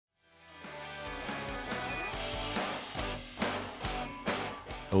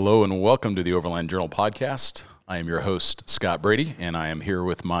Hello and welcome to the Overland Journal podcast. I am your host, Scott Brady, and I am here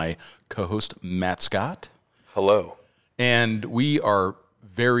with my co-host, Matt Scott. Hello. And we are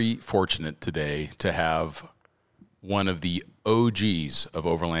very fortunate today to have one of the OGs of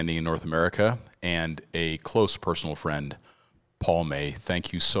overlanding in North America and a close personal friend, Paul May.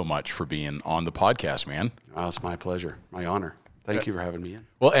 Thank you so much for being on the podcast, man. Oh, it's my pleasure, my honor. Thank you for having me in.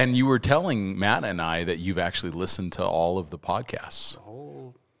 Well, and you were telling Matt and I that you've actually listened to all of the podcasts. The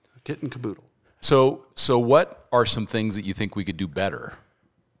whole kit and caboodle. So what are some things that you think we could do better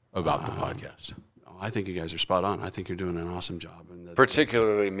about the podcast? I think you guys are spot on. I think you're doing an awesome job. And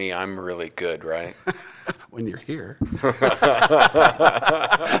Particularly me, I'm really good, right? when you're here.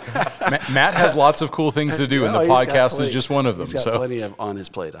 Matt has lots of cool things to do, and the podcast is just one of them. He's got plenty on his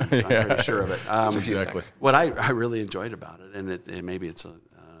plate. I'm pretty sure of it. Exactly. What I really enjoyed about it, and maybe it's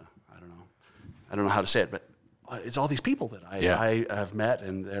I don't know how to say it, but it's all these people that I have met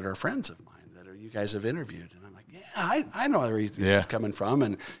and that are friends of mine that you guys have interviewed, and I'm like, I know where he's coming from,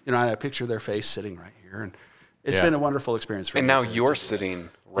 and I picture their face sitting right here, and it's been a wonderful experience for me. And now you're sitting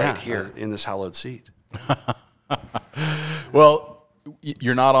right here in this hallowed seat. Well,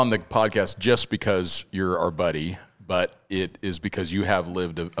 you're not on the podcast just because you're our buddy, but it is because you have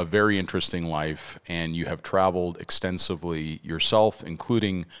lived a very interesting life, and you have traveled extensively yourself,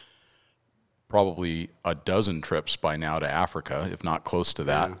 including probably a dozen trips by now to Africa, if not close to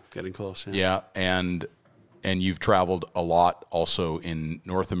that. Yeah, getting close. Yeah, and you've traveled a lot also in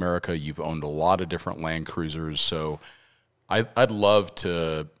North America. You've owned a lot of different Land Cruisers. So I'd love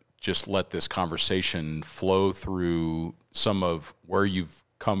to just let this conversation flow through some of where you've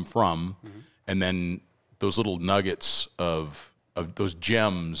come from, and then those little nuggets of those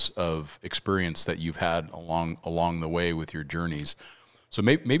gems of experience that you've had along the way with your journeys. So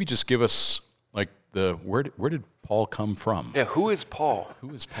maybe just give us like where did Paul come from? Yeah, who is Paul?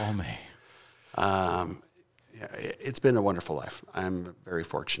 Who is Paul May? It's been a wonderful life. I'm very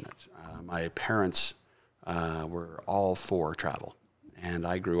fortunate. My parents were all for travel, and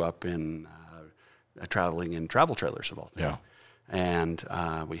I grew up in traveling in travel trailers of all things. Yeah. And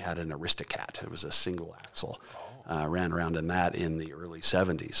we had an Aristocat. It was a single axle. Ran around in that in the early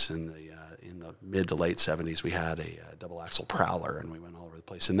 70s. In the mid to late 70s, we had a double axle Prowler, and we went all over the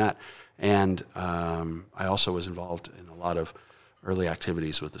place in that. And I also was involved in a lot of early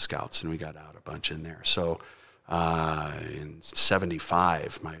activities with the Scouts, and we got out a bunch in there. So in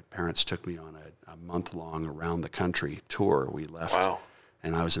 75, my parents took me on a month-long around the country tour. We left,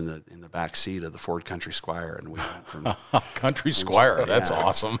 and I was in the back seat of the Ford Country Squire, and we went from Country Squire. That's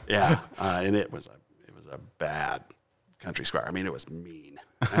awesome. Yeah, and it was a bad Country Squire. I mean, it was mean.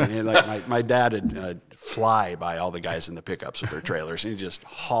 I mean, like my dad would fly by all the guys in the pickups with their trailers, and he'd just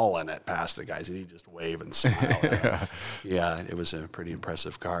hauling it past the guys, and he'd just wave and smile. Yeah, it was a pretty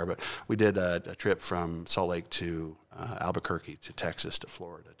impressive car. But we did a trip from Salt Lake to Albuquerque to Texas to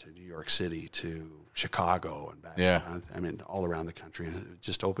Florida to New York City to Chicago and back. Yeah. I mean, all around the country, and it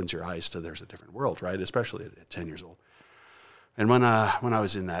just opens your eyes to there's a different world, right? Especially at 10 years old. And when I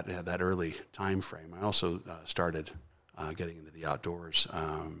was in that early time frame, I also started getting into the outdoors.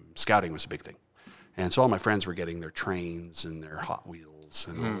 Scouting was a big thing. And so all my friends were getting their trains and their Hot Wheels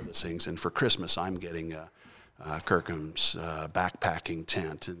and all of those things. And for Christmas, I'm getting Kirkham's backpacking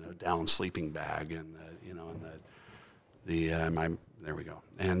tent and a down sleeping bag and there we go.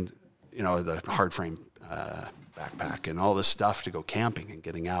 And the hard frame backpack and all this stuff to go camping and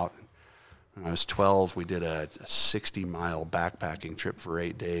getting out. When I was 12, we did a 60-mile backpacking trip for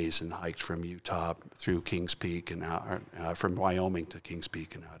 8 days and hiked from Utah through Kings Peak and out, from Wyoming to Kings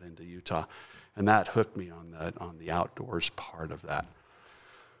Peak and out into Utah, and that hooked me on the outdoors part of that.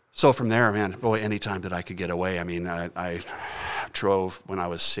 So from there, man, boy, any time that I could get away. I mean, I drove when I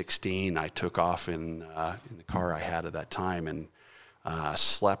was 16. I took off in the car I had at that time and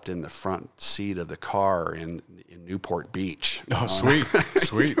slept in the front seat of the car in Newport Beach. Oh, sweet.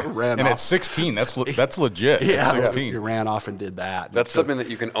 And at 16, that's legit. Yeah, at 16. You ran off and did that. That's something that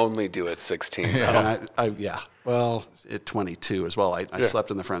you can only do at 16. And well, at 22 as well. I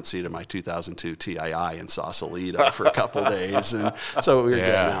slept in the front seat of my 2002 TII in Sausalito for a couple days, and so we were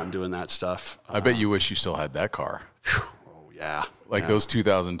getting out and doing that stuff. I bet you wish you still had that car. Oh yeah, those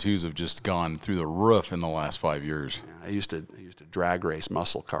 2002s have just gone through the roof in the last 5 years. Yeah, I used to drag race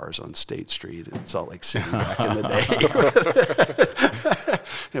muscle cars on State Street in Salt Lake City back in the day.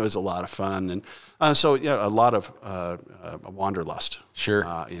 It was a lot of fun, and so a lot of wanderlust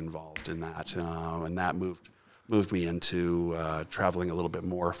involved in that, and that moved me into traveling a little bit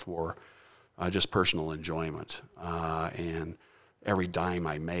more for just personal enjoyment, and every dime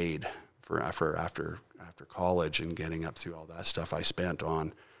I made after after college and getting up through all that stuff, I spent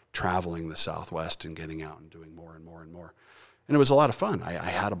on traveling the Southwest and getting out and doing more and more and more. And it was a lot of fun. I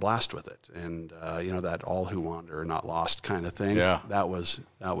had a blast with it. And, you know, that all who wander are not lost kind of thing. Yeah. That was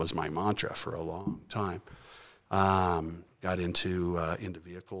my mantra for a long time. Got into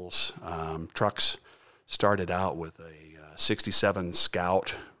vehicles, trucks. Started out with a 67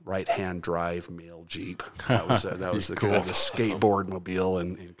 Scout right-hand drive male Jeep. That was the Cool. kind of the skateboard mobile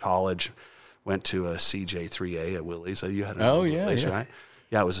in college. Went to a CJ3A at Willys. You had a Willys, right?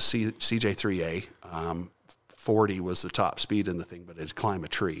 Yeah, it was a CJ3A. 40 was the top speed in the thing, but it'd climb a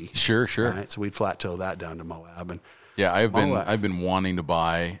tree. Sure. Right? So we'd flat tow that down to Moab. And Yeah, I've been wanting to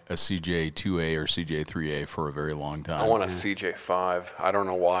buy a CJ2A or CJ3A for a very long time. I want a CJ5. I don't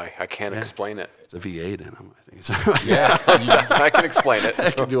know why. I can't explain it. it's a V8 in them, I think. So, Yeah, I can explain it.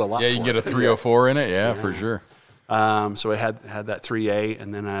 I can do a lot. yeah, you can get a 304 in it. Yeah, for sure. So I had that 3A,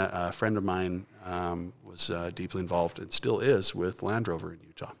 and then a friend of mine was deeply involved and still is with Land Rover in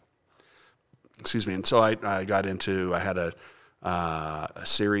Utah. Excuse me. And so I had a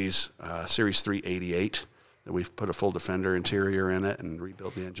Series 388 that we've put a full Defender interior in it and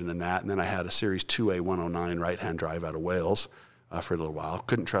rebuilt the engine in that. And then I had a Series 2A 109 right-hand drive out of Wales for a little while.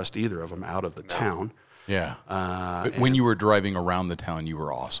 Couldn't trust either of them out of the town. Yeah. But when you were driving around the town, you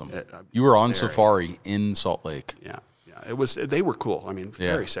were awesome. You were on safari in Salt Lake. Yeah. They were cool. I mean,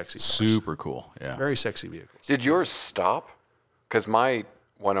 very sexy cars. Super cool. Yeah. Very sexy vehicles. Did yours stop? Because my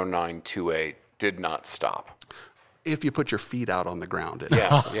 109 2.8 did not stop. If you put your feet out on the ground.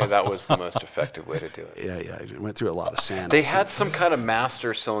 Yeah, that was the most effective way to do it. Yeah. It went through a lot of sand. They had some kind of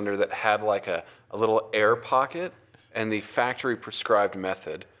master cylinder that had like a little air pocket, and the factory prescribed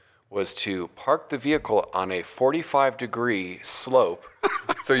method was to park the vehicle on a 45-degree slope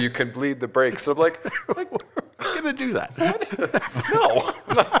so you can bleed the brakes. So I'm like I'm going to do that. no,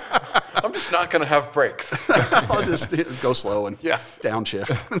 I'm just not going to have brakes. I'll just go slow and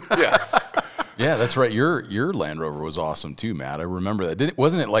downshift. Yeah. Yeah, that's right. Your Land Rover was awesome too, Matt. I remember that.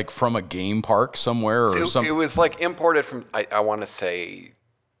 Wasn't it like from a game park somewhere or something? It was like imported from, I want to say,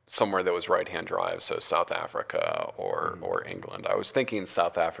 somewhere that was right-hand drive, so South Africa or England. I was thinking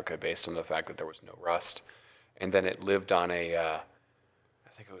South Africa based on the fact that there was no rust. And then it lived on I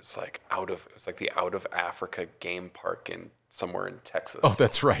think it was like the out of Africa game park somewhere in Texas. Oh,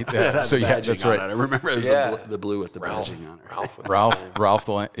 that's right. So that's right. I remember it was the blue with the badging on it. Ralph,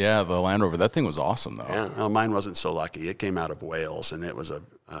 the Land Rover. That thing was awesome though. Yeah. Well, mine wasn't so lucky. It came out of Wales, and it was a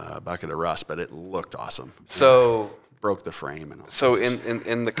bucket of rust, but it looked awesome. So broke the frame and all. So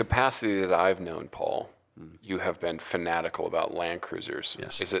in the capacity that I've known Paul, you have been fanatical about Land Cruisers.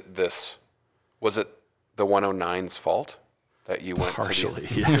 Yes. Was it the 109's fault that you went partially?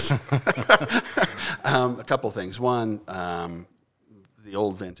 Yes. A couple things. One, the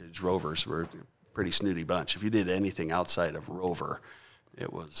old vintage Rovers were a pretty snooty bunch. If you did anything outside of Rover,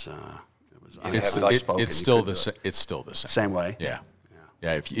 it was It's still the same. Same way. Yeah.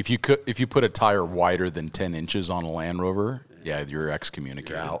 Yeah, if you put a tire wider than 10 inches on a Land Rover, you're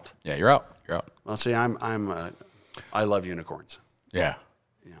excommunicated. You're out. Yeah, you're out. Well, see, I love unicorns. Yeah.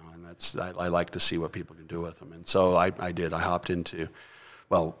 You know, and I like to see what people can do with them. And so I hopped into,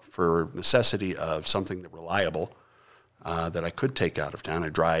 for necessity of something that reliable, that I could take out of town. I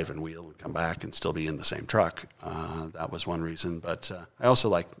drive and wheel and come back and still be in the same truck. That was one reason. But I also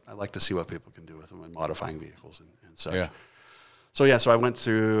like to see what people can do with them in modifying vehicles and such. Yeah. So I went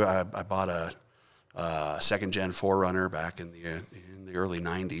through. I bought a second-gen 4Runner back in the early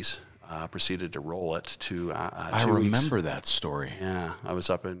 '90s. Proceeded to roll it to. I remember that story. Yeah, I was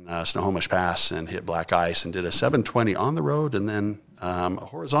up in Snohomish Pass and hit black ice and did a 720 on the road and then a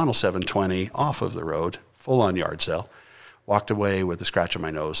horizontal 720 off of the road, full on yard sale. Walked away with a scratch on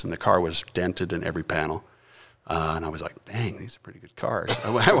my nose, and the car was dented in every panel. And I was like, "Dang, these are pretty good cars."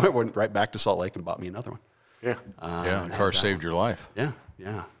 I went right back to Salt Lake and bought me another one. Yeah. The car saved your life. Yeah.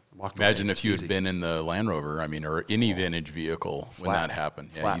 Imagine if you had been in the Land Rover, or any vintage vehicle when that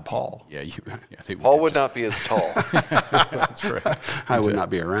happened. Flat Paul. Paul would not be as tall. That's right. I would not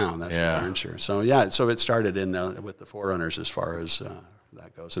be around. That's for darn sure. So so it started with the 4Runners as far as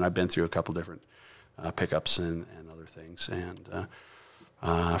that goes, and I've been through a couple different pickups and other things, and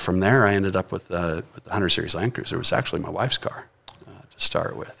from there I ended up with the 100 Series Land Cruiser. It was actually my wife's car to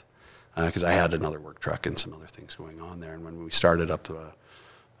start with, because I had another work truck and some other things going on there, and when we started up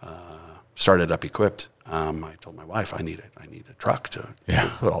equipped, I told my wife I need a truck to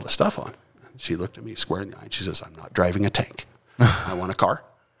put all the stuff on. And she looked at me square in the eye and she says, "I'm not driving a tank. I want a car."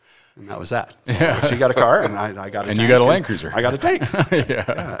 And that was that. So she got a car and I got a tank. And you got a Land Cruiser. I got a tank out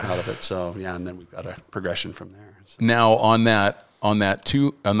of it. So and then we've got a progression from there. So. Now on that on that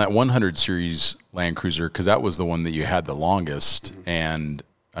 100 series Land Cruiser, because that was the one that you had the longest, and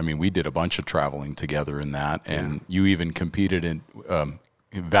I mean, we did a bunch of traveling together in that, and you even competed in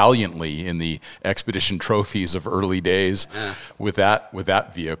valiantly in the expedition trophies of early days with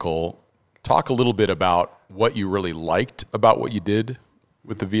that vehicle. Talk a little bit about what you really liked about what you did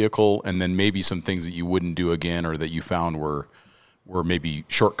with the vehicle, and then maybe some things that you wouldn't do again or that you found were maybe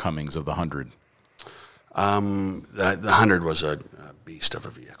shortcomings of the 100. The 100 was a beast of a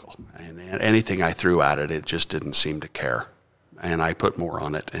vehicle, and anything I threw at it, it just didn't seem to care. And I put more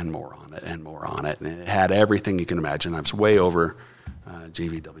on it and more on it and more on it, and it had everything you can imagine. I was way over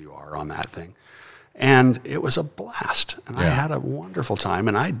GVWR on that thing, and it was a blast. And I had a wonderful time,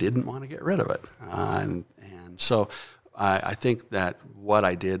 and I didn't want to get rid of it. And so I think that what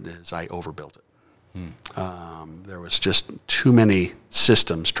I did is I overbuilt it. There was just too many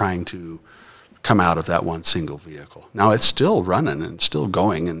systems trying to come out of that one single vehicle. Now it's still running and still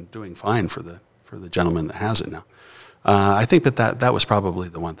going and doing fine for the gentleman that has it now. I think that was probably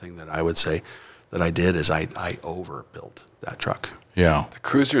the one thing that I would say that I did is I overbuilt that truck. Yeah. The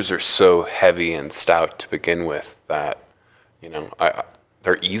cruisers are so heavy and stout to begin with that,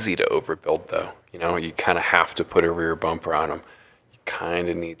 they're easy to overbuild though. You kind of have to put a rear bumper on them. You kind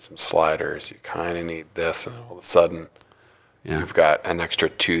of need some sliders. You kind of need this, and all of a sudden you've got an extra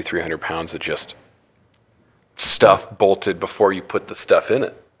 200-300 pounds of just stuff bolted before you put the stuff in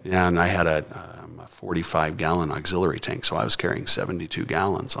it. Yeah, and I had a 45-gallon auxiliary tank, so I was carrying 72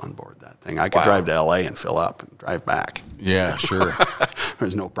 gallons on board that thing. I could drive to L.A. and fill up and drive back. Yeah, sure.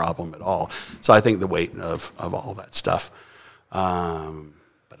 There's no problem at all. So I think the weight of all that stuff.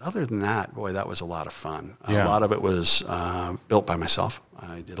 But other than that, boy, that was a lot of fun. A lot of it was built by myself.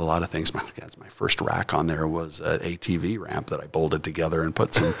 I did a lot of things. My first rack on there was an ATV ramp that I bolted together and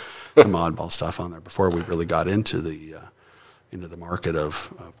put some oddball stuff on there before we really got into the market of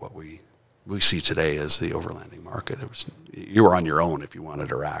what we see today as the overlanding market. You were on your own if you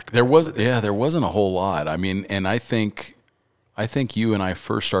wanted a rack. There wasn't a whole lot. I mean, and I think you and I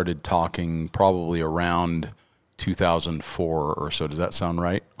first started talking probably around 2004 or so. Does that sound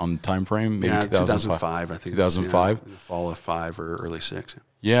right on the time frame? Maybe 2005. I think 2005, in the fall of 5 or early 6.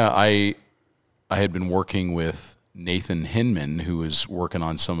 Yeah, I had been working with Nathan Hinman, who was working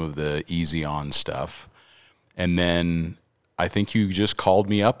on some of the Easy On stuff, and then I think you just called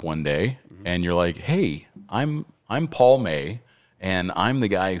me up one day, and you're like, "Hey, I'm Paul May, and I'm the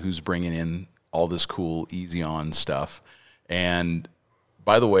guy who's bringing in all this cool Easy On stuff. And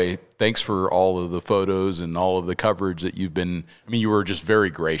by the way, thanks for all of the photos and all of the coverage that you've been." I mean, you were just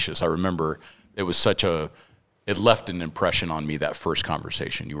very gracious. I remember it was it left an impression on me, that first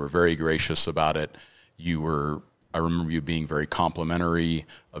conversation. You were very gracious about it. I remember you being very complimentary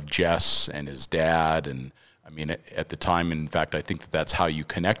of Jess and his dad, and I mean, at the time, in fact, I think that's how you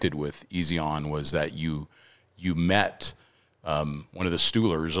connected with Easy On, was that you met one of the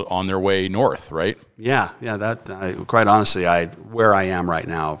Stuhlers on their way north, right? Yeah. Quite honestly, where I am right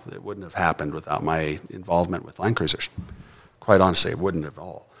now, it wouldn't have happened without my involvement with Land Cruisers. Quite honestly, it wouldn't have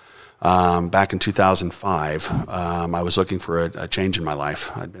all. Back in 2005, I was looking for a change in my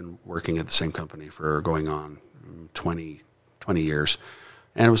life. I'd been working at the same company for going on 20 years,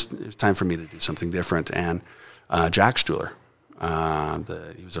 and it was time for me to do something different. And Jack Stuhler,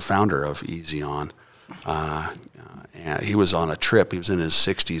 he was a founder of Easy On. And he was on a trip. He was in his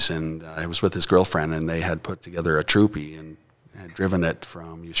 60s, and he was with his girlfriend, and they had put together a troopy and had driven it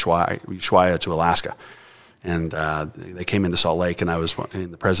from Ushuaia to Alaska. And they came into Salt Lake, and I was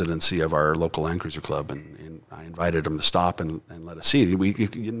in the presidency of our local Land Cruiser Club, and I invited them to stop and let us see.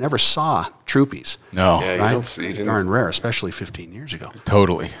 You never saw troopies. No. Yeah, right? you don't see. Darn rare, especially 15 years ago.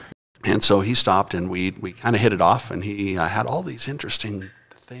 Totally. And so he stopped, and we kind of hit it off, and he had all these interesting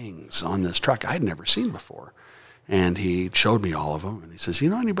things on this truck I'd never seen before. And he showed me all of them, and he says,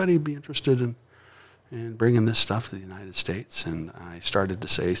 anybody be interested in bringing this stuff to the United States? And I started to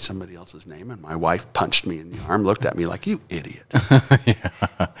say somebody else's name, and my wife punched me in the arm, looked at me like, "You idiot."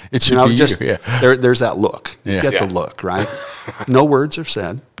 Yeah. It should be just, you. Yeah. There's that look. You get the look, right? No words are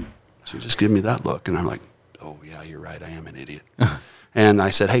said. So just give me that look. And I'm like, "Oh, yeah, you're right. I am an idiot." And I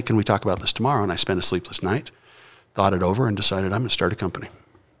said, "Hey, can we talk about this tomorrow?" And I spent a sleepless night, thought it over, and decided I'm going to start a company.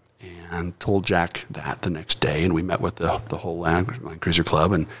 And told Jack that the next day, and we met with the whole Land Cruiser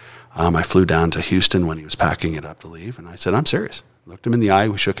Club, and I flew down to Houston when he was packing it up to leave, and I said, "I'm serious." Looked him in the eye,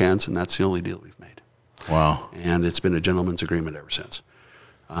 we shook hands, and that's the only deal we've made. Wow. And it's been a gentleman's agreement ever since.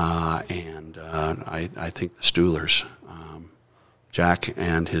 I think the Stuhlers, Jack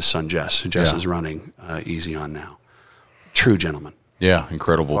and his son Jess, is running Easy On now. True gentleman. Yeah,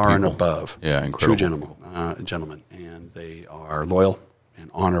 incredible far people. and above. Yeah, incredible. True gentlemen, and they are loyal and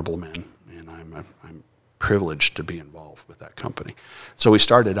honorable men, and I'm privileged to be involved with that company. So we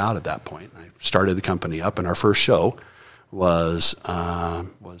started out at that point. I started the company up, and our first show was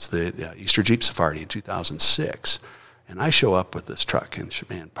the Easter Jeep Safari in 2006. And I show up with this truck and,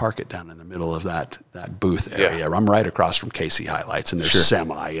 man, park it down in the middle of that booth area. Yeah. I'm right across from Casey Highlights, and there's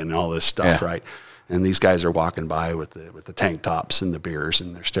semi and all this stuff, right? And these guys are walking by with the tank tops and the beers,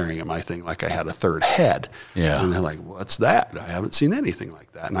 and they're staring at my thing like I had a third head. Yeah. And they're like, "What's that? I haven't seen anything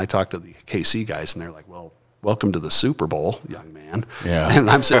like that." And I talked to the KC guys, and they're like, "Well, welcome to the Super Bowl, young man." Yeah. And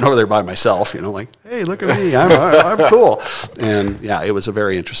I'm sitting over there by myself, like, "Hey, look at me, I'm cool." And yeah, it was a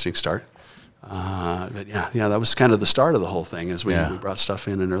very interesting start. But yeah, that was kind of the start of the whole thing as we brought stuff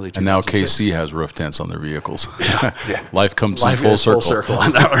in early 2006. And now KC has roof tents on their vehicles. Yeah. Life comes Life in full is circle. Full circle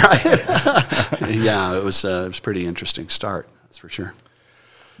on that, right? Yeah, it was a pretty interesting start, that's for sure.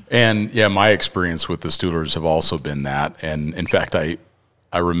 And yeah, my experience with the Steelers have also been that. And in fact, I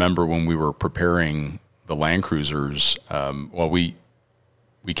remember when we were preparing the Land Cruisers, we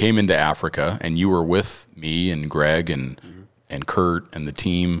came into Africa, and you were with me and Greg and Kurt and the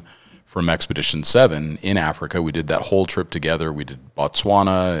team from Expedition 7 in Africa. We did that whole trip together. We did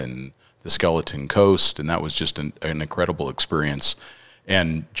Botswana and the Skeleton Coast, and that was just an incredible experience.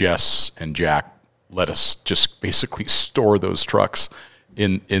 And Jess and Jack let us just basically store those trucks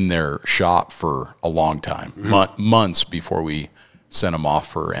in their shop for a long time, months before we sent them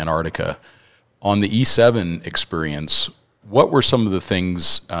off for Antarctica. On the E7 experience, what were some of the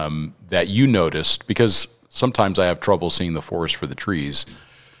things that you noticed? Because sometimes I have trouble seeing the forest for the trees.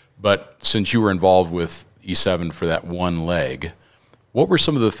 But since you were involved with E7 for that one leg, what were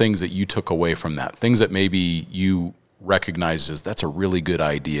some of the things that you took away from that? Things that maybe you recognized as that's a really good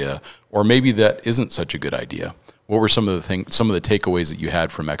idea, or maybe that isn't such a good idea. What were some of the takeaways that you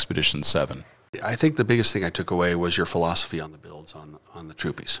had from Expedition 7? I think the biggest thing I took away was your philosophy on the builds on the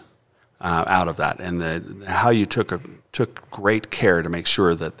Troopies. Out of that, and how you took great care to make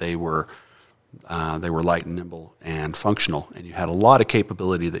sure that they were light and nimble and functional, and you had a lot of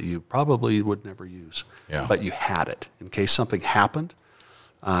capability that you probably would never use. Yeah. But you had it in case something happened.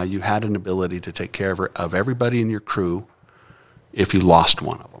 You had an ability to take care of everybody in your crew if you lost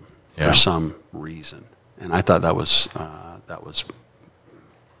one of them for some reason. And I thought that was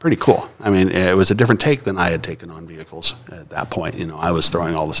pretty cool. I mean, it was a different take than I had taken on vehicles at that point. I was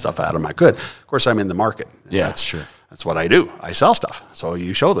throwing all the stuff at them I could. Of course, I'm in the market. Yeah, that's sure. That's what I do. I sell stuff. So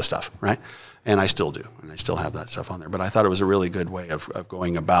you show the stuff, right? And I still do. And I still have that stuff on there. But I thought it was a really good way of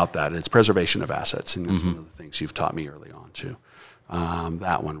going about that. It's preservation of assets. And that's one of the things you've taught me early on, too.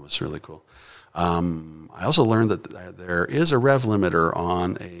 That one was really cool. I also learned that there is a rev limiter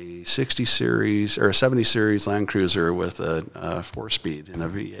on a 60 series or a 70 series Land Cruiser with a 4-speed and a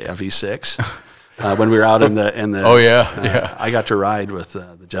V6. When we were out in the I got to ride with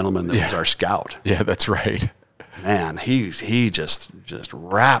the gentleman that was our scout. Yeah, that's right. Man, he just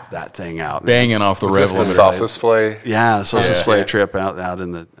wrapped that thing out, banging off the rev limiter. The Sausage Flay? Yeah, Sausage Flay trip out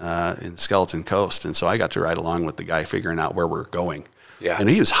in the Skeleton Coast, and so I got to ride along with the guy figuring out where we're going. Yeah. And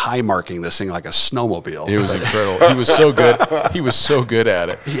he was high marking this thing like a snowmobile. It was incredible. He was so good. He was so good at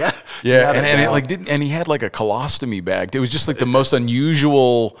it. Yeah. Yeah. And he had like a colostomy bag. It was just like the most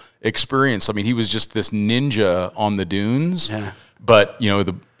unusual experience. I mean, he was just this ninja on the dunes. Yeah. But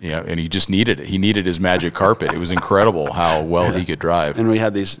and he just needed it. He needed his magic carpet. It was incredible how well he could drive. And we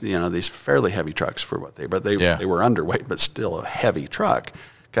had these fairly heavy trucks for what they were underweight, but still a heavy truck,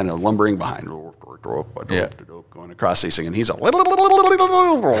 kind of lumbering behind, going across these things. And he's I was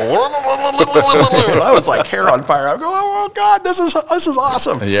like hair on fire. I go, oh God, this is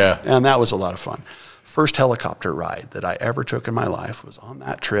awesome. Yeah. And that was a lot of fun. First helicopter ride that I ever took in my life was on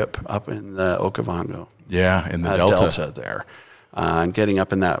that trip up in the Okavango. Yeah, in the Delta there. And getting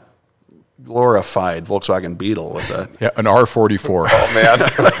up in that glorified Volkswagen Beetle with an R44. Oh man,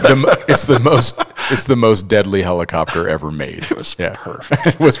 it's the most deadly helicopter ever made. It was perfect.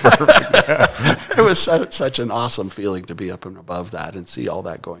 It was perfect. It was such an awesome feeling to be up and above that and see all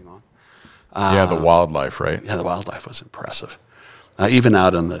that going on. The wildlife, right? Yeah, the wildlife was impressive. Even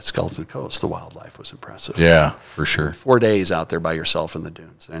out on the Skeleton Coast, the wildlife was impressive. Yeah, for sure. 4 days out there by yourself in the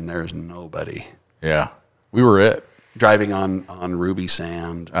dunes, and there's nobody. Yeah, we were it. Driving on ruby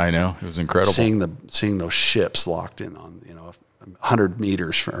sand. I know, it was incredible. Seeing those ships locked in on 100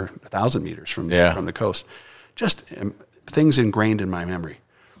 meters or 1,000 meters from the coast. Just things ingrained in my memory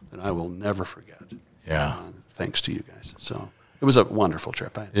that I will never forget. Yeah, thanks to you guys. So it was a wonderful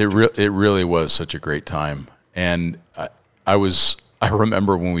trip. It really was such a great time, and I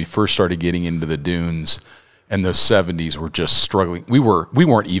remember when we first started getting into the dunes, and the 70s were just struggling. We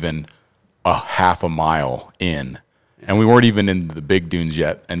weren't even a half a mile in, and we weren't even in the big dunes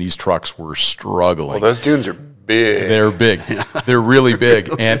yet, and these trucks were struggling. Well, those dunes are big. They're big. They're really big.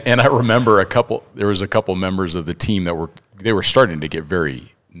 And I remember there was a couple members of the team that were starting to get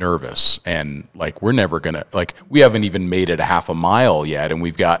very nervous, and like, we're never gonna, like, we haven't even made it a half a mile yet, and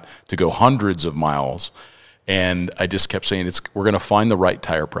we've got to go hundreds of miles. And I just kept saying, we're going to find the right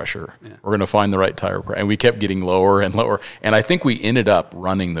tire pressure. Yeah. We're going to find the right tire pressure. And we kept getting lower and lower. And I think we ended up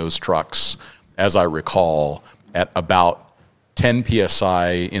running those trucks, as I recall, at about 10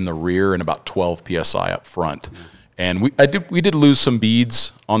 PSI in the rear and about 12 PSI up front. Yeah. And we did lose some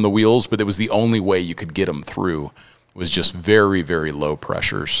beads on the wheels, but it was the only way you could get them through, was just very, very low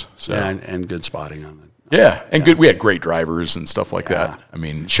pressures. So. Yeah, and good spotting on it. Yeah, and good. We had great drivers and stuff like that. I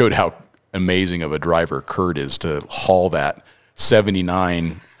mean, it showed how amazing of a driver Kurt is to haul that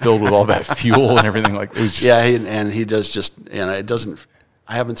 79 filled with all that fuel and everything. Like, it was just, and he does just, it doesn't,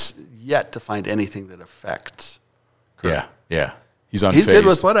 I haven't yet to find anything that affects Kurt. Yeah. He's unfazed. He's good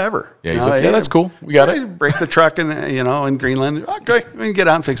with whatever. Yeah, he's like, that's cool. We got it. Break the truck in Greenland. Okay, we can get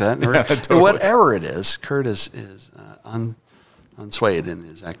out and fix that. Totally. Whatever it is, Kurt is unswayed in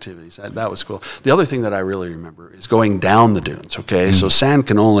his activities. That was cool. The other thing that I really remember is going down the dunes, okay? Mm-hmm. So sand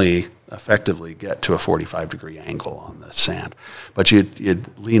can only effectively get to a 45-degree angle on the sand. But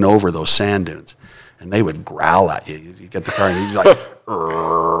you'd lean over those sand dunes, and they would growl at you. You get the car, and you'd like,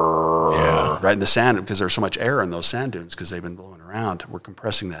 right in the sand, because there's so much air in those sand dunes because they've been blowing around. We're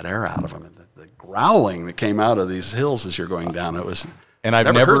compressing that air out of them. And the growling that came out of these hills as you're going down, it was... And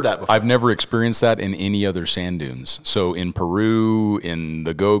I've never heard that before. I've never experienced that in any other sand dunes. So in Peru, in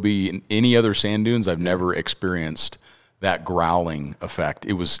the Gobi, in any other sand dunes, I've never experienced that growling effect.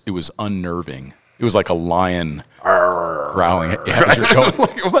 It was unnerving. It was like a lion growling. Yeah, as you're going.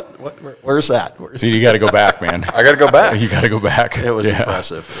 Where's that? So you got to go back, man. I got to go back. You got to go back. It was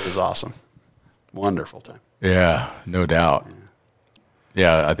impressive. It was awesome. Wonderful time. Yeah, no doubt.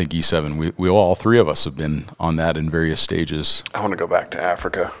 Yeah, I think E7, we all three of us have been on that in various stages. I want to go back to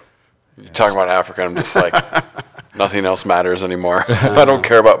Africa. You talk about Africa, I'm just like, nothing else matters anymore. I don't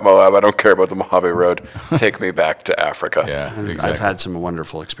care about Moab. I don't care about the Mojave Road. Take me back to Africa. Yeah, exactly. I've had some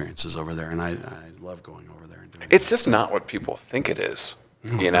wonderful experiences over there, and I love going over there and doing It's just not what people think it is,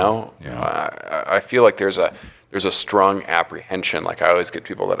 you know? Yeah. I feel like there's a strong apprehension. Like, I always get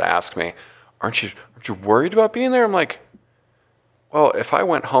people that ask me, aren't you worried about being there? I'm like, well, if I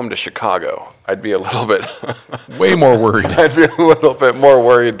went home to Chicago, I'd be a little bit... way more worried. I'd be a little bit more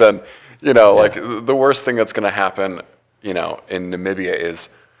worried than, like, the worst thing that's going to happen, in Namibia is,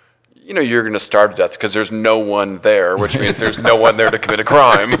 you're going to starve to death because there's no one there, which means there's no one there to commit a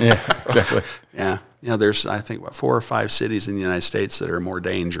crime. Yeah, exactly. Yeah. There's, I think, 4 or 5 cities in the United States that are more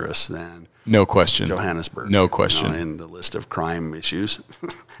dangerous than... No question. Johannesburg. No question. In the list of crime issues.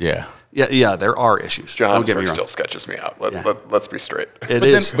 Yeah. Yeah, there are issues. Johannesburg still sketches me out. Let's be straight. It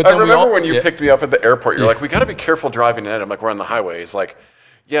is. But I remember when you picked me up at the airport, you're like, we got to be careful driving in. I'm like, we're on the highway. He's like,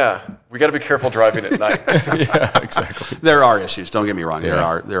 yeah, we got to be careful driving at night. Yeah, exactly. There are issues. Don't get me wrong.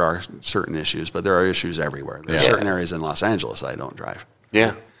 Yeah. There are certain issues, but there are issues everywhere. There are certain areas in Los Angeles I don't drive.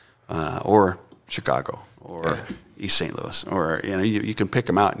 Yeah. Or Chicago, or East St. Louis, or you can pick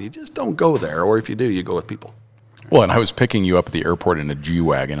them out, and you just don't go there. Or if you do, you go with people. Well, and I was picking you up at the airport in a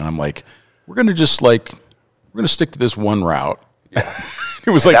G-Wagon, and I'm like, we're gonna stick to this one route. Yeah.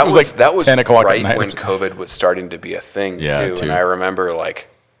 It was like that was 10 o'clock right at night. when COVID was starting to be a thing too. And I remember like,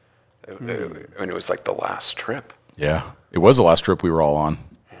 when it was like the last trip. Yeah, it was the last trip we were all on.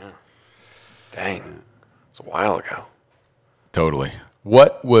 Yeah. Dang, it was a while ago. Totally.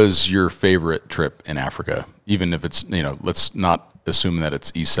 What was your favorite trip in Africa? Even if it's, let's not assume that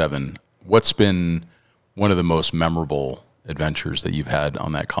it's E7. What's been one of the most memorable adventures that you've had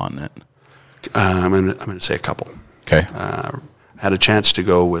on that continent? I'm going to say a couple. Okay. Had a chance to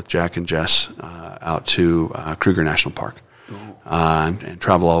go with Jack and Jess out to Kruger National Park and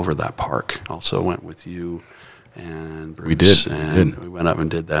travel over that park. Also went with you and Bruce. We did. And we went up and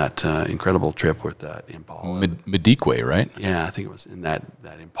did that incredible trip with that Impala. Madikwe, right? Yeah, I think it was in that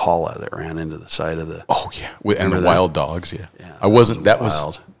Impala that ran into the side of the... Oh, yeah. And the wild dogs, yeah. I wasn't... That was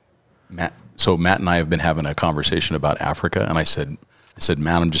wild. Matt. So Matt and I have been having a conversation about Africa, and I said,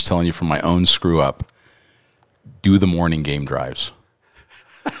 Matt, I'm just telling you from my own screw up, do the morning game drives.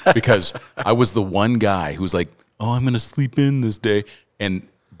 Because I was the one guy who was like, oh, I'm going to sleep in this day. And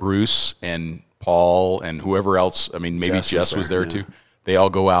Bruce and Paul and whoever else, I mean, maybe Jess was there too. They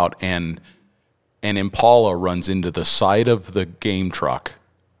all go out, and Impala runs into the side of the game truck,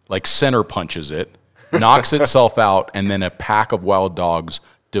 like center punches it, knocks itself out, and then a pack of wild dogs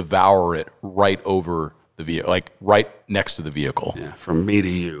devour it right over the vehicle, like right next to the vehicle. Yeah, from me to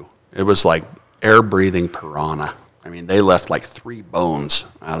you. It was like air-breathing piranha. I mean, they left like 3 bones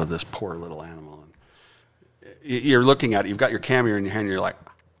out of this poor little animal. And you're looking at it, you've got your camera in your hand, and you're like,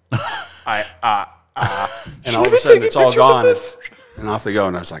 and all of a sudden it's all gone, and off they go.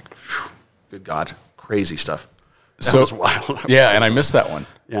 And I was like, good God, crazy stuff. That was wild. And I missed that one.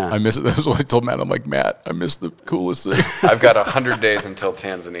 Yeah. I missed it. That was what I told Matt. I'm like, Matt, I missed the coolest thing. I've got 100 days until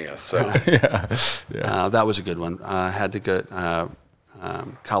Tanzania, so. That was a good one. I had to go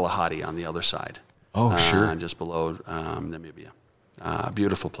Kalahari on the other side. Oh, sure. Just below Namibia.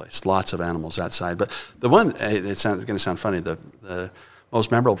 Beautiful place. Lots of animals that side. But the one, it's going to sound funny, the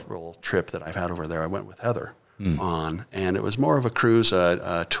most memorable trip that I've had over there, I went with Heather on, and it was more of a cruise,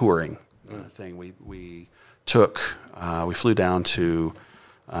 touring thing. We flew down to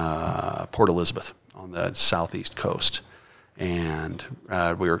Port Elizabeth on the southeast coast, and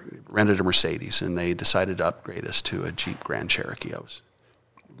we rented a Mercedes, and they decided to upgrade us to a Jeep Grand Cherokee. I was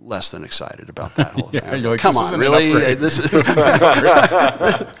less than excited about that whole thing. You're like, come on, really? This is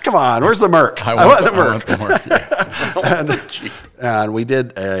come on, where's the Merc? I want the Merc. And we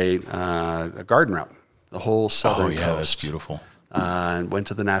did a garden route, the whole southern coast. That's beautiful. And went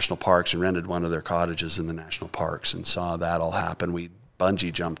to the national parks and rented one of their cottages in the national parks and saw that all happen. We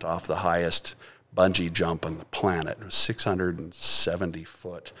bungee jumped off the highest bungee jump on the planet. It was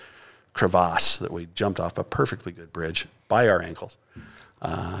 670-foot crevasse that we jumped off a perfectly good bridge by our ankles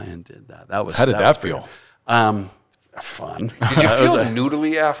and did that. How did that feel? Fun. Did you feel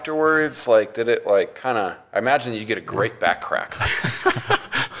noodly afterwards? Like, did it like kind of? I imagine you get a great back crack.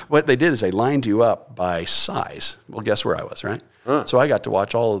 What they did is they lined you up by size. Well, guess where I was, right? So I got to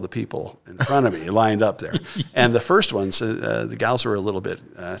watch all of the people in front of me lined up there. And the first ones, the gals were a little bit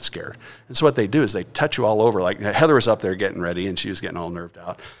scared. And so what they do is they touch you all over. Like Heather was up there getting ready, and she was getting all nerved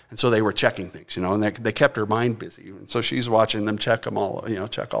out. And so they were checking things, and they kept her mind busy. And so she's watching them check them all,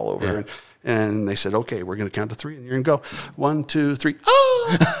 check all over. Yeah. And they said, okay, we're going to count to 3, and you're going to go 1, 2, 3.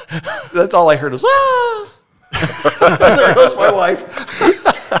 Ah! That's all I heard was, ah! There goes my wife.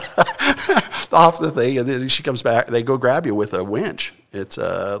 Off the thing, and then she comes back. They go grab you with a winch. It's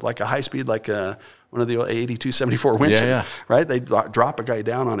like a high speed, like one of the 8274 winches, right? They drop a guy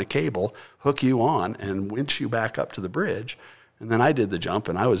down on a cable, hook you on, and winch you back up to the bridge. And then I did the jump,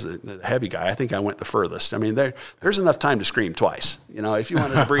 and I was the heavy guy. I think I went the furthest. I mean, there's enough time to scream twice. If you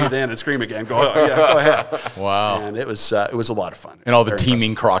wanted to breathe in and scream again, go ahead. Wow. And it was a lot of fun. And all the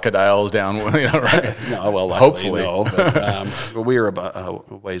teeming crocodiles down, right? No, well, hopefully. No, but, we were a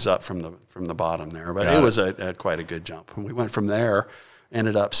ways up from the bottom there. But it was quite a good jump. And we went from there,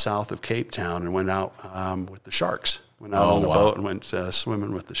 ended up south of Cape Town, and went out with the sharks. Went out on a boat and went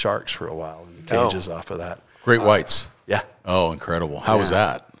swimming with the sharks for a while in the cages off of that. Great whites. Yeah. Oh, incredible. How was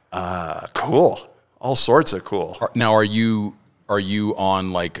that? Cool. All sorts of cool. Now, are you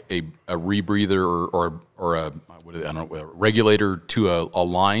on like a rebreather or a regulator to a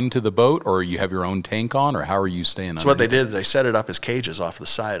line to the boat, or you have your own tank on, or how are you staying on? So what they did, they set it up as cages off the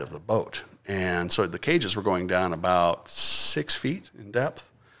side of the boat. And so the cages were going down about 6 feet in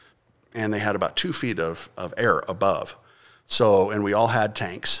depth, and they had about 2 feet of air above. So, and we all had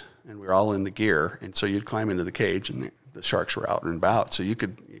tanks, and we were all in the gear, and so you'd climb into the cage, and the sharks were out and about, so you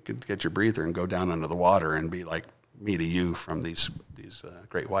could get your breather and go down under the water and be like me to you from these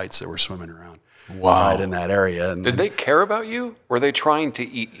great whites that were swimming around. Wow. Right in that area. And did they care about you? Or were they trying to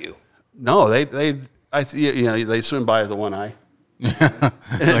eat you? No, they swim by with the one eye.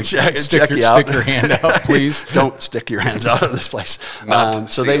 Like, check stick your hand out, please. Don't stick your hands out of this place. So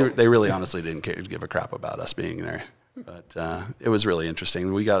seal. they really honestly didn't give a crap about us being there. But it was really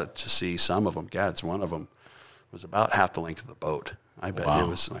interesting. We got to see some of them. Gads, one of them was about half the length of the boat. I bet it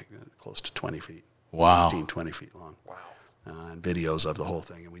was like close to 20 feet. Wow. 15, 20 feet long. Wow. And videos of the whole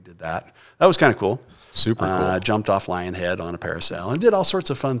thing, and we did that. That was kind of cool. Super cool. Jumped off Lion Head on a parasail and did all sorts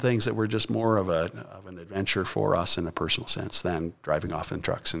of fun things that were just more of an adventure for us in a personal sense than driving off in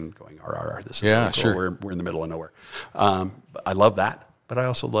trucks and going, this is really cool. Sure. We're in the middle of nowhere. I love that, but I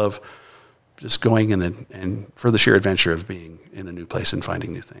also love just going in and for the sheer adventure of being in a new place and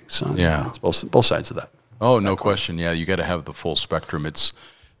finding new things. So it's both sides of that. Oh, no question. Yeah, you got to have the full spectrum. It's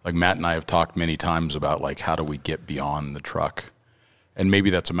like Matt and I have talked many times about like how do we get beyond the truck, and maybe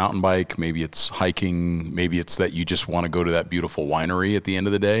that's a mountain bike, maybe it's hiking, maybe it's that you just want to go to that beautiful winery at the end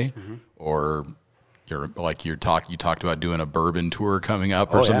of the day, or you talked about doing a bourbon tour coming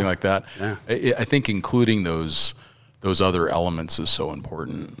up or something like that. Yeah. I think including those other elements is so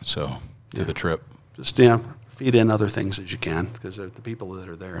important. So to the trip, just feed in other things as you can, because the people that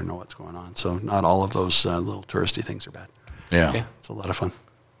are there know what's going on. So not all of those little touristy things are bad. Yeah. It's a lot of fun.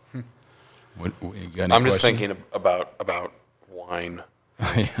 You got any I'm just questions? thinking about wine.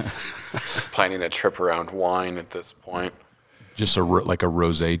 Planning a trip around wine at this point. Just like a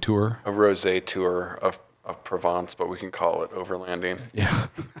rosé tour. A rosé tour of Provence, but we can call it overlanding. Yeah.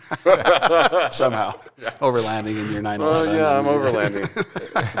 Somehow. Overlanding in your 911. Well, yeah, I'm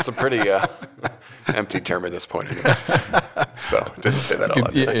overlanding. It's a pretty empty term at this point. Anyways. So didn't say that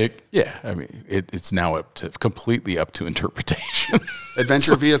out loud. Yeah, I mean, it's now completely up to interpretation.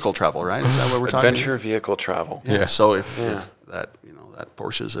 Adventure vehicle travel, right? Is that what we're talking about? Adventure vehicle travel. Yeah. So if that that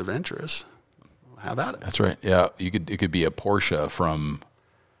Porsche's adventurous, how about it? That's right. Yeah, it could be a Porsche from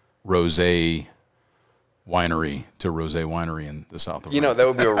rosé winery to rosé winery in the south of That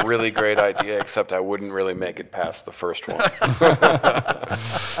would be a really great idea, except I wouldn't really make it past the first one.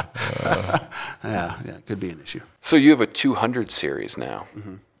 Yeah, it could be an issue. So you have a 200 series now,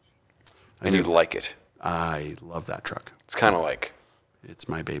 and you like it. I love that truck. It's kind of like It's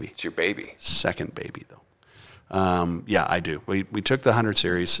my baby. it's your baby. Second baby, though. Yeah, I do. We took the 100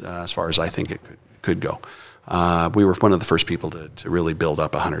 series as far as I think it could go. We were one of the first people to really build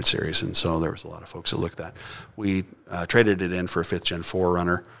up a 100 series, and so there was a lot of folks that looked at that. We traded it in for a 5th Gen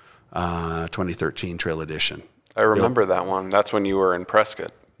 4Runner, 2013 Trail Edition. I remember that one. That's when you were in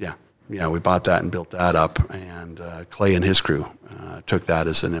Prescott. Yeah, we bought that and built that up, and Clay and his crew took that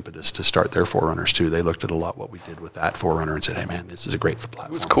as an impetus to start their 4Runners too. They looked at a lot what we did with that 4Runner and said, hey man, this is a great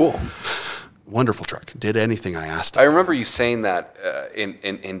platform. It was cool. Wonderful truck. Did anything I asked. I remember you saying that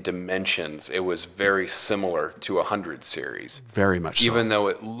in dimensions, it was very similar to a 100 series. Very much so. Even though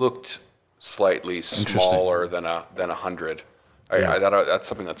it looked slightly smaller than a 100. That's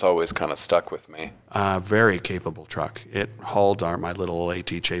something that's always kind of stuck with me. Very capable truck. It hauled my little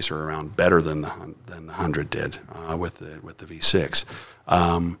AT Chaser around better than the 100 did with the V6.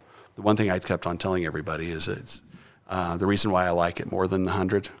 The one thing I kept on telling everybody is it's the reason why I like it more than the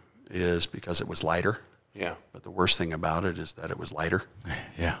 100 is because it was lighter. Yeah. But the worst thing about it is that it was lighter.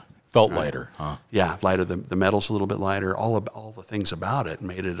 Yeah. Felt lighter, huh? Yeah, lighter. The metal's a little bit lighter. All the things about it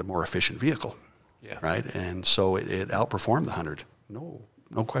made it a more efficient vehicle. Yeah. Right. And so it outperformed the 100. No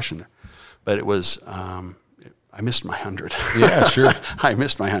question there. But it was I missed my 100. Yeah, sure. I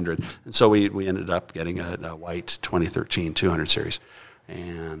missed my 100. And so we ended up getting a white 2013 200 series.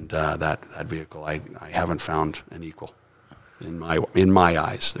 And that vehicle, I haven't found an equal. In my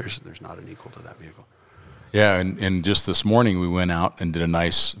eyes, there's not an equal to that vehicle. Yeah, and just this morning we went out and did a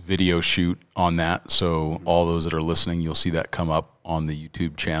nice video shoot on that. So all those that are listening, you'll see that come up on the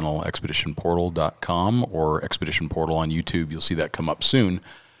YouTube channel, expeditionportal.com or Expedition Portal on YouTube. You'll see that come up soon.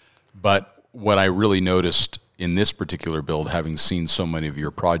 But what I really noticed in this particular build, having seen so many of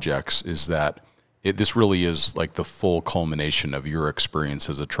your projects, is that this really is like the full culmination of your experience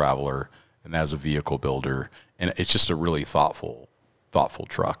as a traveler and as a vehicle builder. And it's just a really thoughtful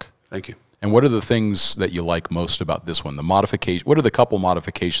truck. Thank you. And what are the things that you like most about this one? The modification. What are the couple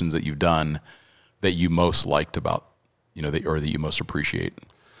modifications that you've done that you most liked about, or that you most appreciate?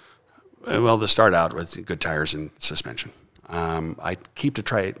 Well, to start out with good tires and suspension. I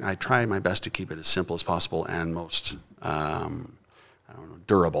try my best to keep it as simple as possible and most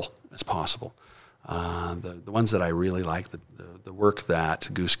durable as possible. The ones that I really like, the work that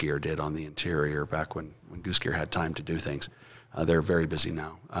Goose Gear did on the interior back when Goose Gear had time to do things. They're very busy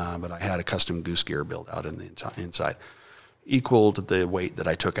now, but I had a custom Goose Gear built out in the inside. Equaled the weight that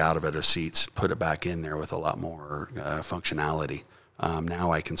I took out of it of seats, put it back in there with a lot more functionality.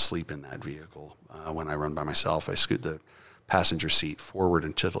 Now I can sleep in that vehicle. When I run by myself, I scoot the passenger seat forward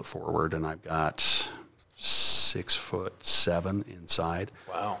and tilt it forward, and I've got 6'7" inside.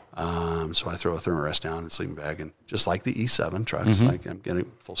 Wow. So I throw a thermarest down and sleeping bag, and just like the E7 trucks, like I'm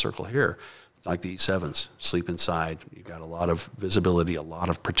getting full circle here, like the E7s, sleep inside. You've got a lot of visibility, a lot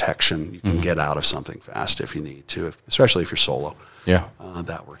of protection. You can get out of something fast if you need to, especially if you're solo. Yeah.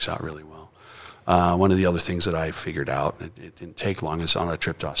 That works out really well. One of the other things that I figured out, it didn't take long, is on a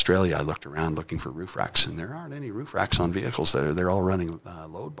trip to Australia, I looked around looking for roof racks, and there aren't any roof racks on vehicles. They're all running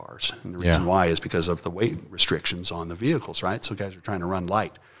load bars. And the reason why is because of the weight restrictions on the vehicles, right? So guys are trying to run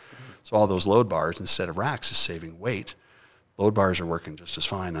light. So all those load bars, instead of racks, is saving weight. Load bars are working just as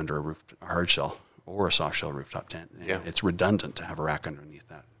fine under a hard shell or a soft shell rooftop tent. And it's redundant to have a rack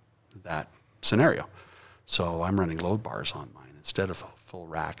underneath that scenario. So I'm running load bars on mine instead of a full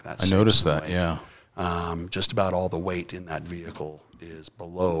rack. I noticed that, yeah. Just about all the weight in that vehicle is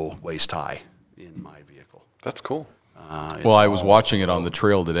below waist high in my vehicle. That's cool. Well, I was watching it on the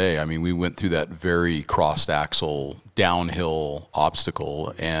trail today. I mean, we went through that very crossed axle downhill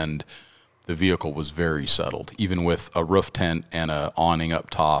obstacle, and the vehicle was very settled, even with a roof tent and a awning up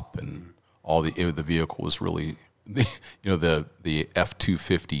top, and all the vehicle was really the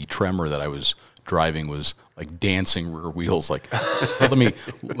F-250 Tremor that I was driving was like dancing rear wheels. Like, let me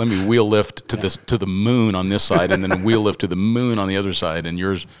wheel lift to the moon on this side, and then wheel lift to the moon on the other side. And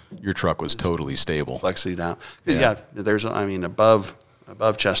your truck was totally stable. Flexi down. Yeah. There's, I mean, above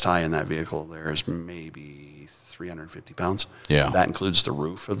chest high in that vehicle, there's maybe 350 pounds. Yeah. That includes the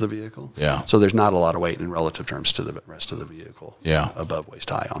roof of the vehicle. Yeah. So there's not a lot of weight in relative terms to the rest of the vehicle. Yeah. Above waist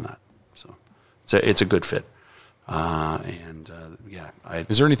high on that. So it's a good fit.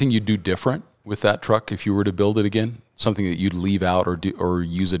 Is there anything you'd do different with that truck if you were to build it again? Something that you'd leave out or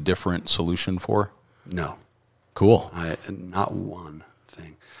use a different solution for? No. Cool. Not one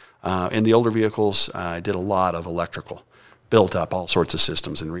thing. In the older vehicles, I did a lot of electrical. Built up all sorts of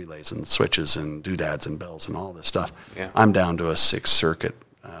systems and relays and switches and doodads and bells and all this stuff. Yeah. I'm down to a 6-circuit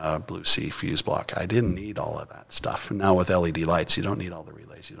Blue Sea fuse block. I didn't need all of that stuff. And now with LED lights, you don't need all the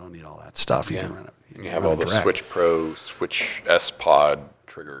relays. You don't need all that stuff. You can run it. You have all the Switch Pro, Switch S Pod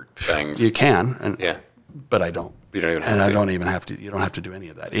trigger things. You can, but I don't. You don't even have and to. I don't even have to. You don't have to do any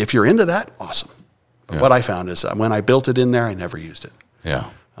of that. If you're into that, awesome. But what I found is when I built it in there, I never used it.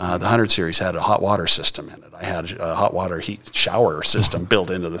 Yeah. The 100 series had a hot water system in it. I had a hot water heat shower system built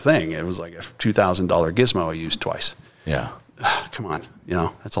into the thing. It was like a $2,000 gizmo I used twice. Yeah. Come on,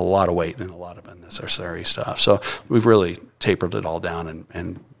 that's a lot of weight and a lot of unnecessary stuff. So we've really tapered it all down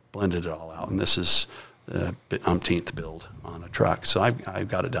and blended it all out. And this is the umpteenth build on a truck. So I've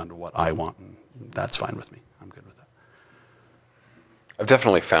got it down to what I want, and that's fine with me. I'm good with that. I've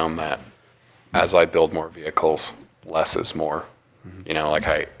definitely found that as I build more vehicles, less is more. Mm-hmm. Like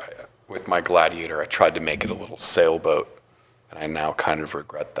I with my Gladiator, I tried to make it a little sailboat, and I now kind of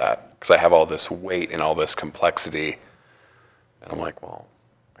regret that because I have all this weight and all this complexity, and I'm like, well,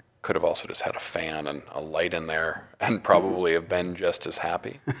 I could have also just had a fan and a light in there and probably have been just as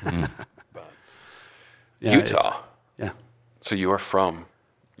happy. But Utah. Yeah. So you are from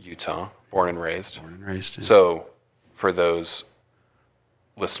Utah, born and raised? Born and raised, yeah. So for those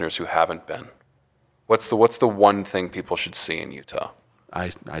listeners who haven't been, what's the one thing people should see in Utah?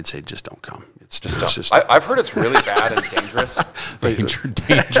 I'd say just don't come. I've heard it's really bad and dangerous.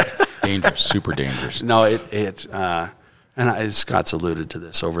 Dangerous, super dangerous. No, Scott's alluded to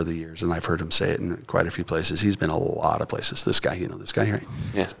this over the years, and I've heard him say it in quite a few places. He's been a lot of places. This guy, right?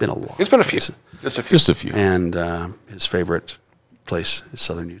 Yeah. He's been a lot. He's been a few. Places. Just a few. And his favorite place is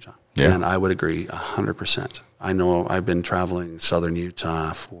southern Utah. Yeah. And I would agree 100%. I know I've been traveling southern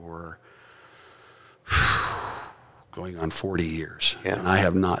Utah for going on 40 years, and I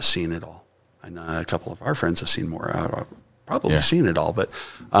have not seen it all. I know a couple of our friends have seen more. Probably seen it all, but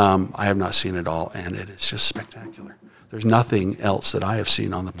I have not seen it all, and it is just spectacular. There's nothing else that I have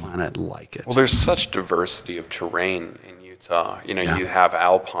seen on the planet like it. Well, there's such diversity of terrain in Utah. You have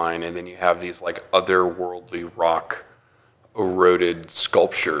alpine, and then you have these like otherworldly rock eroded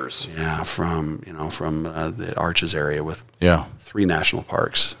sculptures. Yeah, from the Arches area with 3 national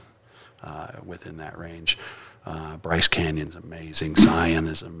parks within that range. Bryce Canyon's amazing. Zion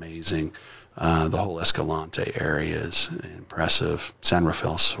is amazing. The whole Escalante area is impressive. San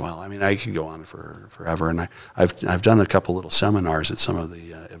Rafael's swell. I mean, I could go on forever. And I've done a couple little seminars at some of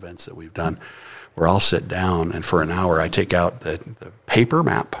the events that we've done where I'll sit down and for an hour I take out the paper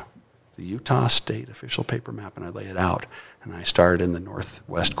map, the Utah State official paper map, and I lay it out. And I start in the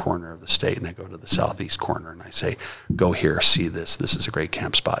northwest corner of the state, and I go to the southeast corner, and I say, go here, see this. This is a great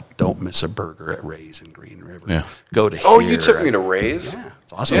camp spot. Don't miss a burger at Ray's in Green River. Yeah. Go to here. Oh, you took me to Ray's? Yeah,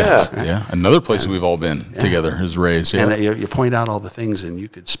 it's awesome. Yeah. Another place that we've all been together is Ray's. Yeah. And you point out all the things, and you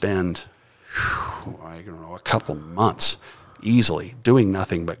could spend, I don't know, a couple months easily doing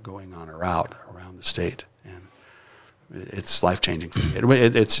nothing but going on a route around the state. And it's life-changing for me.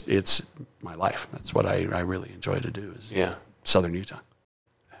 It's my life. That's what I really enjoy to do is southern Utah.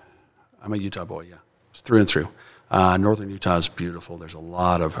 I'm a Utah boy, it's through and through. Northern Utah is beautiful. There's a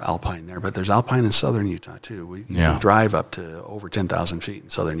lot of alpine there, but there's alpine in southern Utah too. We drive up to over 10,000 feet in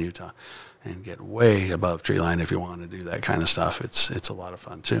southern Utah and get way above tree line if you want to do that kind of stuff. It's a lot of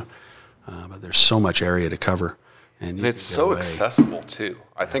fun too. But there's so much area to cover. And it's so accessible too.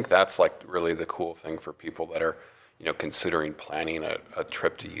 I think that's like really the cool thing for people that are considering planning a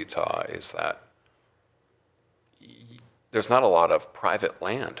trip to Utah is that there's not a lot of private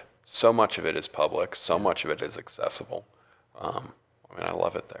land. So much of it is public. So much of it is accessible. I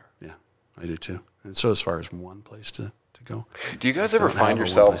love it there. Yeah, I do too. And so as far as one place to go. Do you guys ever find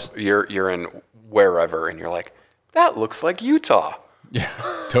yourselves, you're in wherever and you're like, that looks like Utah? Yeah,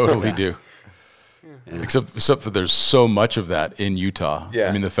 totally do. Yeah. Except for there's so much of that in Utah. Yeah.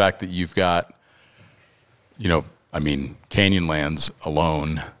 I mean, the fact that you've got, Canyonlands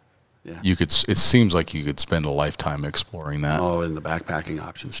alone Yeah. You could. It seems like you could spend a lifetime exploring that. Oh, and the backpacking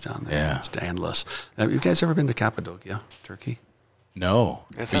options down there. Yeah. It's endless. Have you guys ever been to Cappadocia, Turkey? No.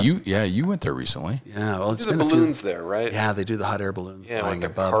 Yes, But you went there recently. Yeah, well, it's Do the been balloons there, right? Yeah, they do the hot air balloons Yeah, flying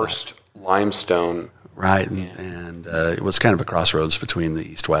like the above that. karst limestone. Right, and it was kind of a crossroads between the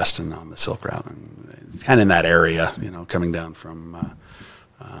east-west and on the Silk Route, and it's kind of in that area, coming down from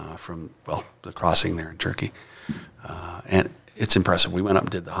the crossing there in Turkey, and it's impressive. We went up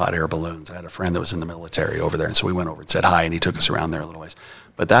and did the hot air balloons. I had a friend that was in the military over there, and so we went over and said hi, and he took us around there a little ways.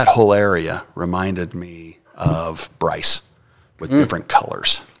 But that whole area reminded me of Bryce with different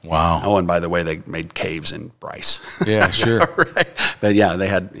colors. Wow. Oh, and by the way, they made caves in Bryce. Yeah, sure. Right. But yeah, they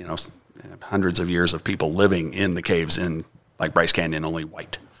had hundreds of years of people living in the caves in like Bryce Canyon, only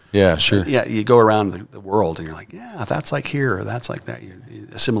white. Yeah, sure. Yeah, you go around the world and you're like, yeah, that's like here or that's like that. You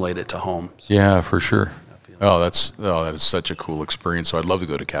assimilate it to home. Yeah, for sure. That is such a cool experience. So I'd love to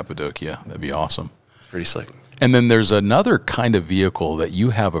go to Cappadocia. That'd be awesome. It's pretty slick. And then there's another kind of vehicle that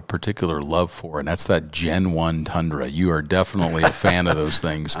you have a particular love for, and that's that Gen 1 Tundra. You are definitely a fan of those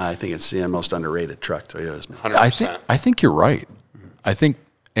things. I think it's the most underrated truck Toyota's made. 100%. I think you're right. I think,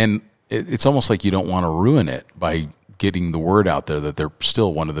 and it's almost like you don't want to ruin it by getting the word out there that they're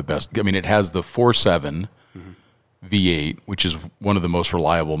still one of the best. I mean, it has the 4.7 V8, which is one of the most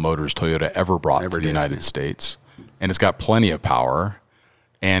reliable motors Toyota ever brought to the United States. And it's got plenty of power.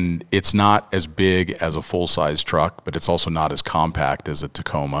 And it's not as big as a full-size truck, but it's also not as compact as a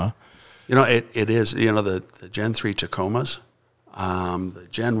Tacoma. It is. The Gen 3 Tacomas, the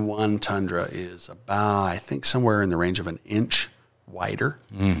Gen 1 Tundra is about, I think, somewhere in the range of an inch wider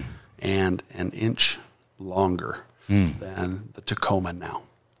and an inch longer than the Tacoma now.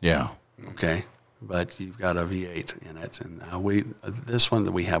 Yeah. Okay. But you've got a V8 in it. And this one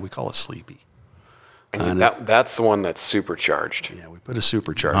that we have, we call it Sleepy. And that's the one that's supercharged. Yeah, we put a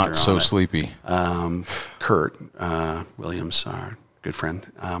supercharger on it. Not so sleepy. Kurt Williams, our good friend,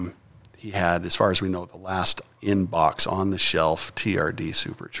 he had, as far as we know, the last in-box, on-the-shelf TRD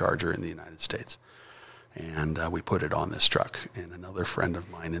supercharger in the United States. And we put it on this truck. And another friend of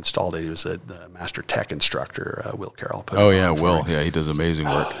mine installed it. He was the master tech instructor, Will Carroll. Will. Yeah, he does amazing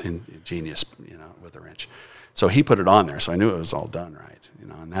work. Genius, with a wrench. So he put it on there, so I knew it was all done right.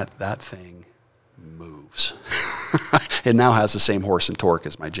 And that thing moves. It now has the same horse and torque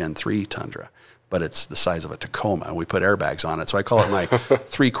as my Gen 3 Tundra, but it's the size of a Tacoma, and we put airbags on it. So I call it my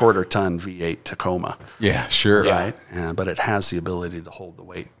 3/4 ton V8 Tacoma. Yeah, sure. Right? But it has the ability to hold the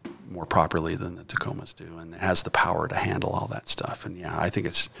weight more properly than the Tacomas do, and it has the power to handle all that stuff. And yeah, I think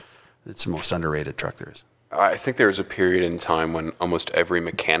it's the most underrated truck there is. I think there was a period in time when almost every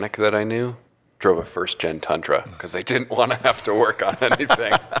mechanic that I knew drove a first-gen Tundra because they didn't want to have to work on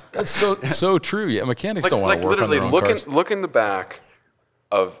anything. That's so true. Yeah, mechanics don't want to work on their own cars. Look in the back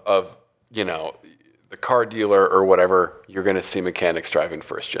of the car dealer or whatever, you're going to see mechanics driving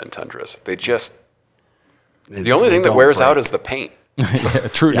first-gen Tundras. The only thing that wears out is the paint. Yeah,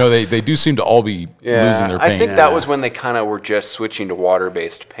 true. Yeah. No, they do seem to all be losing their paint. I think that was when they kind of were just switching to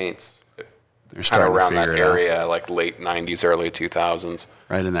water-based paints. They're starting around to that area, like late 90s, early 2000s.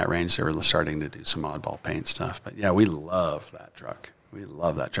 Right in that range, they were starting to do some oddball paint stuff. But yeah, we love that truck. We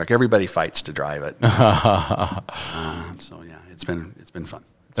love that truck. Everybody fights to drive it. So yeah, it's been fun.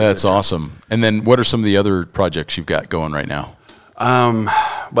 That's awesome. And then, what are some of the other projects you've got going right now?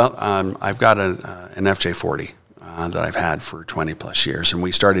 I've got an FJ40 that I've had for 20 plus years, and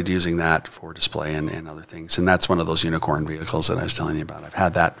we started using that for display and other things. And that's one of those unicorn vehicles that I was telling you about. I've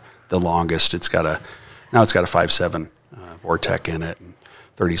had that the longest. It's got a 5.7 Vortec in it, and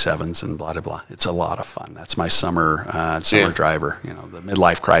 37s and blah, blah, blah. It's a lot of fun. That's my summer driver. The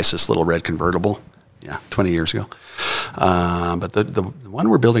midlife crisis little red convertible. Yeah, 20 years ago. But the one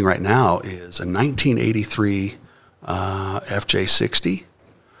we're building right now is a 1983 FJ60.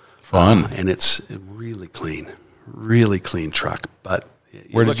 Fun. And it's really clean truck. But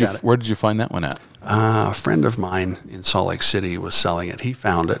where did you find that one at? A friend of mine in Salt Lake City was selling it. He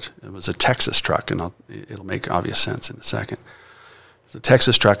found it. It was a Texas truck, and it'll make obvious sense in a second. It's a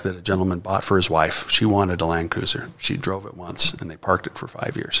Texas truck that a gentleman bought for his wife. She wanted a Land Cruiser. She drove it once, and they parked it for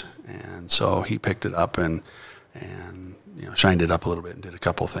 5 years. And so he picked it up and shined it up a little bit and did a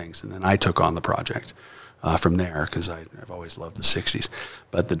couple of things. And then I took on the project from there because I've always loved the 60s.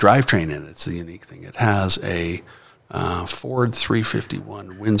 But the drivetrain in it's the unique thing. It has a Ford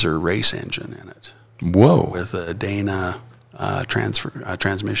 351 Windsor race engine in it. Whoa! With a Dana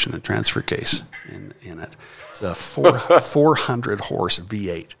transmission and transfer case in it. It's a 400 horse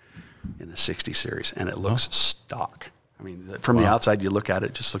V8 in the 60 series, and it looks stock. I mean, from the outside, you look at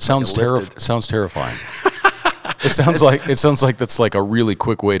it, just looks sounds like sounds terrifying. It sounds like that's like a really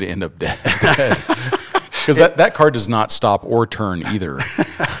quick way to end up dead. Because that car does not stop or turn either.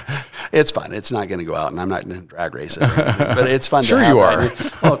 It's fun. It's not going to go out, and I'm not going to drag race it. But it's fun Sure to have you are.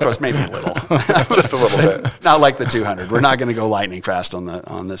 that. Well, of course, maybe a little. Just a little bit. Not like the 200. We're not going to go lightning fast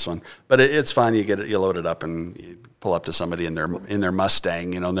on this one. But it's fun. You load it up and you pull up to somebody in their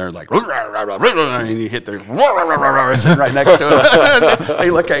Mustang, and they're like, and you hit their sitting right next to it.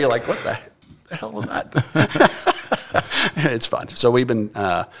 They look at you like, what the hell was that? It's fun. So we've been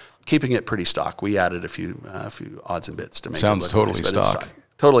keeping it pretty stock. We added a few odds and bits to make Sounds it look totally nice, but it's stock.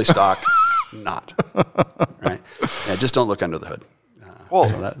 Totally stock, not. Right? Yeah, just don't look under the hood. Well,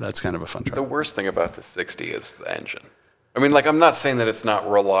 So that's kind of a fun the truck. worst thing about the 60 is the engine. I mean, like, I'm not saying that it's not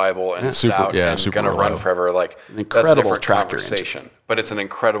reliable and stout and super going to run reliable. forever. Like, incredible that's a different tractor conversation. But it's an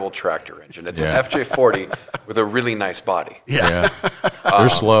incredible tractor engine. It's Yeah. an FJ40 with a really nice body. Yeah. They're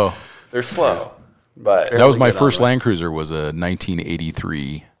slow. They're slow, but That was my get on first the- Land Cruiser, was a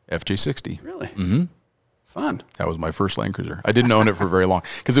 1983 FJ60. Really? Mm-hmm. Fun. That was my first Land Cruiser. I didn't own it for very long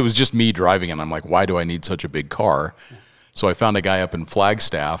because it was just me driving it. And I'm like, why do I need such a big car? So I found a guy up in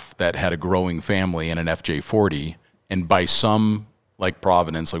Flagstaff that had a growing family in an FJ40. And by some, like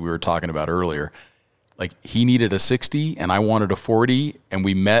Providence, like we were talking about earlier, like he needed a 60 and I wanted a 40. And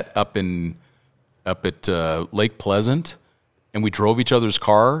we met up at Lake Pleasant, and we drove each other's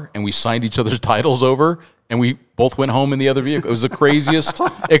car and we signed each other's titles over, and we both went home in the other vehicle. It was the craziest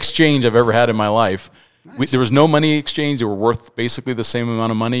exchange I've ever had in my life. There was no money exchange. They were worth basically the same amount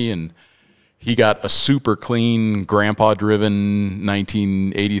of money, and he got a super clean, grandpa-driven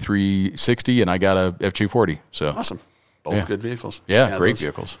 1983 60, and I got a FJ40. So Awesome. Both Yeah. good vehicles. Yeah, great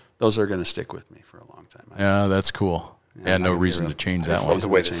vehicles. Those are going to stick with me for a long time. Yeah, that's cool. Yeah, no not reason gonna to change I that just one. love the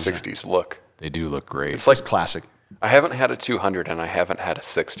way the change that. 60s look. They do look great. It's like It's classic. I haven't had a 200 and I haven't had a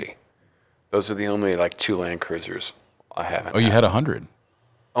 60. Those are the only like two Land Cruisers I haven't. Oh, you had 100.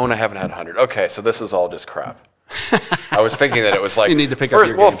 Oh, and I haven't had 100. Okay, so this is all just crap. I was thinking that it was like You need to pick up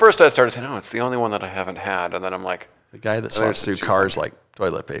your game. first I started saying, "Oh, it's the only one that I haven't had," and then I'm like, The guy that there's swaps the through cars like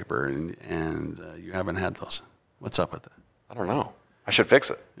toilet paper, and you haven't had those. What's up with that? I don't know. I should fix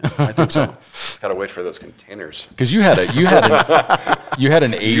it. I think so. Just gotta wait for those containers. Because you had an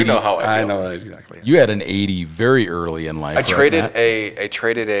 80. You know how I feel. I know exactly. You had an 80 very early in life. I right, traded Matt?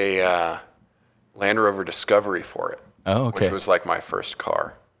 a Land Rover Discovery for it. Oh, okay. Which was like my first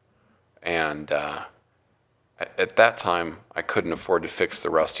car, and at that time I couldn't afford to fix the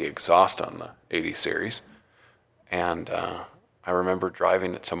rusty exhaust on the 80 series, and I remember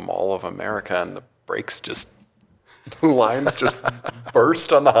driving it to Mall of America, and the brakes just the lines just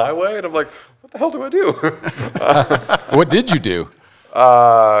burst on the highway, and I'm like, what the hell do I do? What did you do?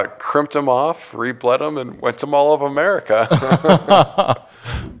 Crimped them off, rebled them, and went to Mall of America.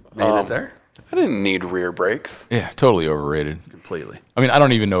 Made it there I didn't need rear brakes. Yeah, totally overrated. completely. I mean, I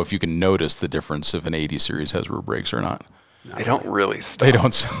don't even know if you can notice the difference if an 80 series has rear brakes or not. They don't really stop. They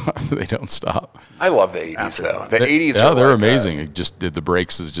don't stop. They don't stop. I love the 80s though. The 80s Yeah, are they're like amazing. It just the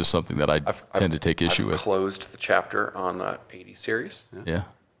brakes is just something that I tend to take issue I've with. closed the chapter on the 80 series, Yeah,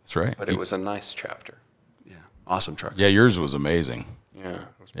 that's right. but it was a nice chapter. Yeah, awesome trucks. Yeah, yours was amazing. Yeah. It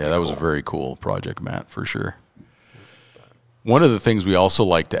was Yeah, that was a very cool project, Matt, for sure. One of the things we also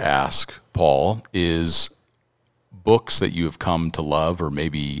like to ask, Paul, is books that you have come to love, or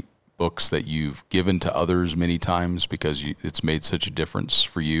maybe books that you've given to others many times because it's made such a difference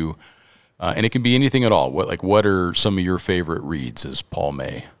for you. And it can be anything at all. What are some of your favorite reads as Paul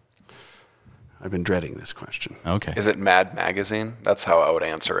May? I've been dreading this question. Okay. Is it Mad Magazine? That's how I would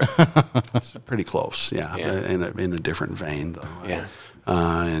answer it. It's pretty close, yeah. Yeah. In a different vein, though. Yeah.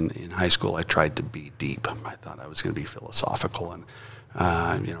 In high school, I tried to be deep. I thought I was going to be philosophical, and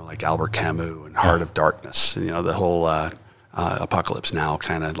like Albert Camus and Heart of Darkness, and the whole Apocalypse Now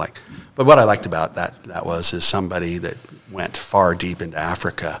kind of like. But what I liked about that is somebody that went far deep into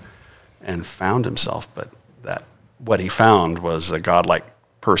Africa and found himself, but that what he found was a godlike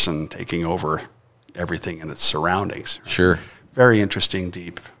person taking over everything in its surroundings. Sure. Very interesting,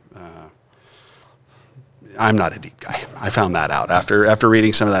 deep. I'm not a deep guy. I found that out after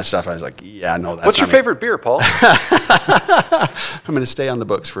reading some of that stuff. I was like, yeah, no, that's What's your not me. favorite beer, Paul? I'm going to stay on the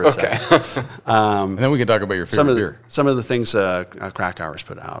books for a second. And then we can talk about your favorite beer. Some of the things Crack Hours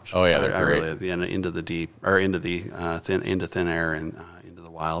put out. Oh, yeah, they're I great. really, into the deep, or into the into thin air and into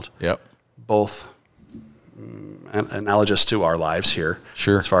the wild. Yep. Both analogous to our lives here.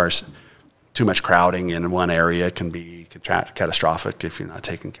 Sure. As far as too much crowding in one area can be catastrophic if you're not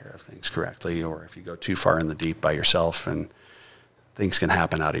taking care of things correctly, or if you go too far in the deep by yourself, and things can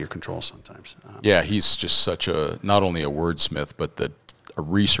happen out of your control sometimes. Yeah, he's just such not only a wordsmith, but a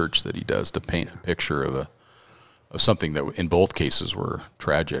research that he does to paint a picture of of something that in both cases were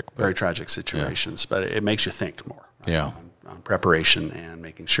tragic. Very tragic situations, but it makes you think more. Yeah. On preparation and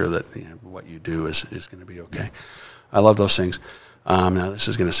making sure that what you do is going to be okay. I love those things. Now this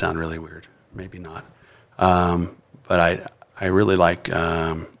is going to sound really weird, maybe not, but I really like.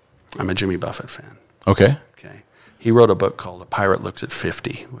 I'm a Jimmy Buffett fan. Okay. Okay, he wrote a book called "A Pirate Looks at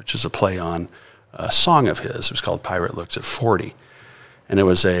 50," which is a play on a song of his. It was called "Pirate Looks at 40," and it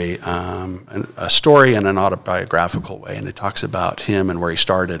was a story in an autobiographical way, and it talks about him and where he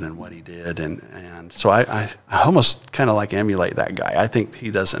started and what he did, and so I almost kind of like emulate that guy. I think he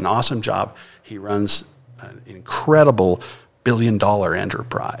does an awesome job. He runs an incredible billion-dollar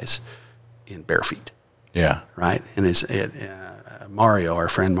enterprise in bare feet. Yeah. Right? And Mario, our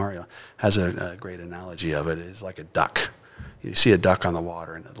friend Mario, has a great analogy of it. It's like a duck. You see a duck on the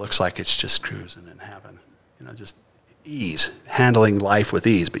water, and it looks like it's just cruising in heaven. Just ease, handling life with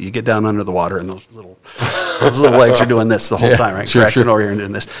ease. But you get down under the water, and those little legs are doing this the whole time, right? Sure, Cracking sure. over and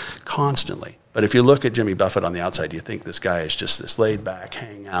doing this constantly. But if you look at Jimmy Buffett on the outside, you think this guy is just this laid-back,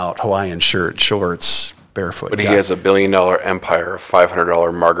 hang-out, Hawaiian shirt, shorts, barefoot But he guy. has a $1 billion empire of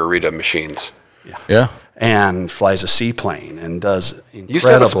 $500 margarita machines. Yeah. And flies a seaplane and does incredible. You used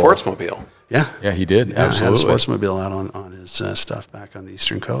to have a sportsmobile. Yeah. Yeah, he did. Yeah, Absolutely. I had a sportsmobile out on his stuff back on the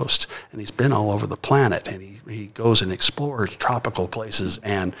Eastern Coast. And he's been all over the planet. And he goes and explores tropical places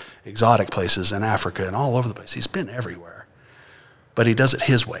and exotic places in Africa and all over the place. He's been everywhere. But he does it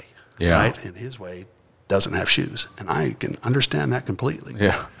his way. Yeah. Right? And his way doesn't have shoes. And I can understand that completely.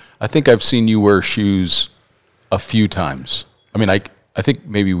 Yeah. I think I've seen you wear shoes a few times. I mean, I think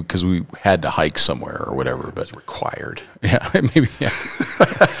maybe because we had to hike somewhere or whatever, but Required. yeah, maybe, yeah,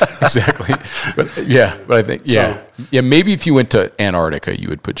 exactly. But I think, So- maybe if you went to Antarctica, you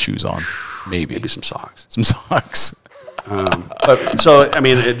would put shoes on, maybe Some socks. some socks. So, I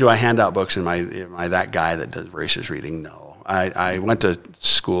mean, do I hand out books? Am I that guy that does voracious reading? No. I went to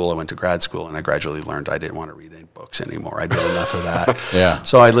school, I went to grad school, and I gradually learned I didn't want to read any books anymore. I did enough of that. Yeah.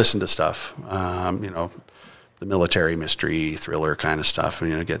 So I listened to stuff, the military mystery, thriller kind of stuff,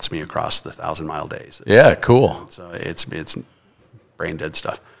 gets me across the 1,000-mile days. Yeah, cool. So it's brain dead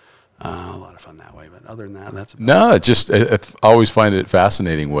stuff. A lot of fun that way. But other than that, that's about No, I always find it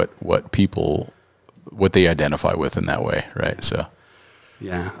fascinating what people, what they identify with in that way, right? So,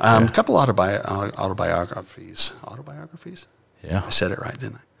 yeah. A couple autobiographies. Autobiographies? yeah, I said it right,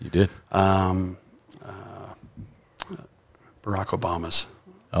 didn't I? you did. Barack Obama's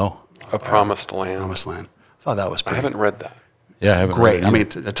Oh, A Promised Land. Promised Land. I thought that was I pretty haven't read that. yeah, I haven't read great. it I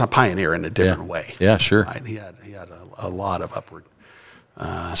either. mean, a pioneer in a different way. Yeah, sure. Right? He had a lot of upward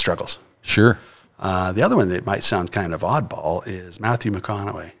struggles. Sure. The other one that might sound kind of oddball is Matthew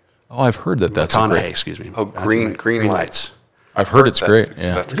McConaughey. Oh, I've heard that's a McConaughey, great. excuse me. Oh, Matthew Green Lights. I've heard it's that. great. So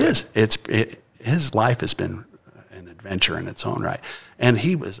Yeah. that's It is. His life has been an adventure in its own right, and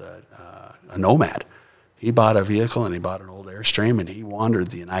he was a nomad. He bought a vehicle and he bought an old Airstream, and he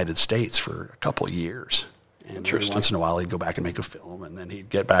wandered the United States for a couple of years. And every Interesting. once in a while, he'd go back and make a film, and then he'd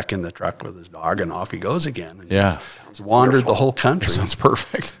get back in the truck with his dog, and off he goes again. And Yeah. he's wandered the whole country. Sounds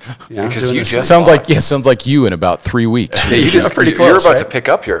perfect. Yeah, Because doing you his just- sounds like you in about 3 weeks. Yeah, you just pretty you're close, about right? to pick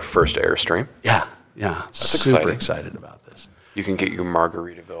up your first Airstream. Yeah, super exciting. excited about this. You can get your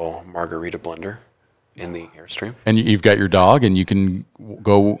Margaritaville margarita blender in the Airstream. And you've got your dog, and you can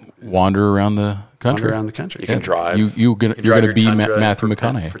go wander around the country. Wander around the country. You can drive. You're drive going to your be Tundra, Matthew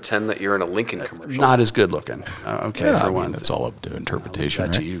pretend- McConaughey. Pretend that you're in a Lincoln commercial. Not as good looking. Okay, Yeah, for I mean, one. that's all up to interpretation,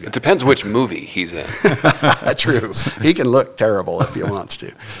 That to right? you guys. It depends which movie he's in. True. He can look terrible if he wants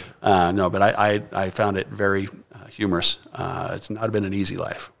to. No, but I found it very humorous. It's not been an easy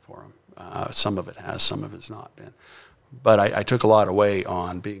life for him. Some of it has, some of it's not been. But I took a lot away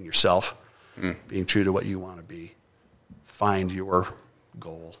on being yourself, being true to what you want to be, find your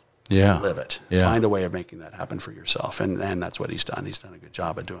goal, Yeah. live it, Yeah. find a way of making that happen for yourself. And that's what he's done. He's done a good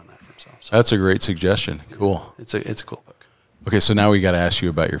job of doing that for himself. So That's a great suggestion. Cool. it's a cool book. Okay, so now we got to ask you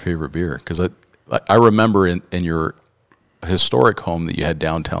about your favorite beer, because I remember in your historic home that you had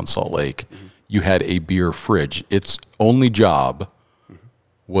downtown Salt Lake, you had a beer fridge. Its only job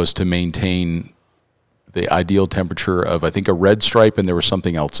was to maintain the ideal temperature of, I think, a Red Stripe, and there was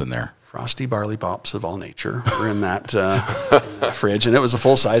something else in there. Frosty barley pops of all nature were in that, in that fridge, and it was a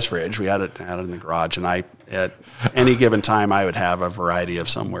full size fridge. We had it in the garage, and at any given time I would have a variety of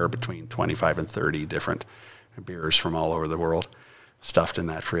somewhere between 25 and 30 different beers from all over the world stuffed in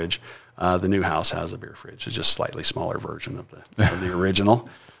that fridge. The new house has a beer fridge. It's just a slightly smaller version of the original.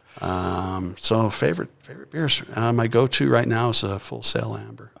 So favorite beers. My go-to right now is a Full Sail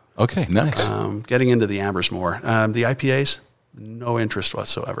Amber. Okay, nice. Getting into the ambers more. The IPAs, no interest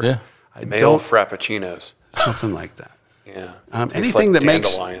whatsoever. Yeah. I Male don't. frappuccinos. something like that. Yeah. Anything like that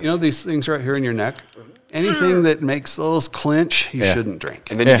makes, dandelions. you know, these things right here in your neck, anything that makes those clinch, you shouldn't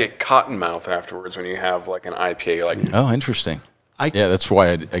drink. And then you get cotton mouth afterwards when you have like an IPA. You're like, Oh, interesting. Yeah, that's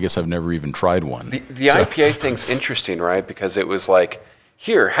why I guess I've never even tried one. the IPA thing's interesting, right? Because it was like,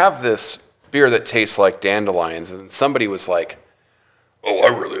 here, have this beer that tastes like dandelions. And then somebody was like, oh,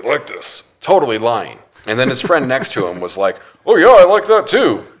 I really like this. Totally lying. And then his friend next to him was like, oh, yeah, I like that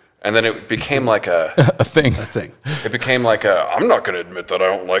too. And then it became like a thing. It became like I'm not going to admit that I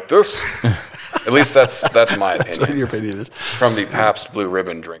don't like this. At least that's my opinion. That's what your opinion is. From the Pabst Blue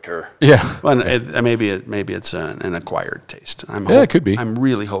Ribbon drinker. Yeah. Well, maybe it's an acquired taste. It could be. I'm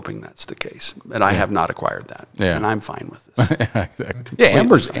really hoping that's the case, and I have not acquired that, and I'm fine with this. Exactly. Yeah,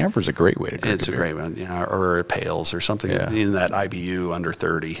 amber's a great way to drink. It's a great one, or pales or something in that IBU under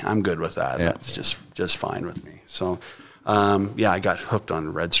 30. I'm good with that. Yeah. That's just fine with me. So, I got hooked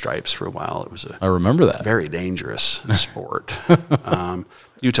on Red Stripes for a while. It was I remember that. very dangerous sport.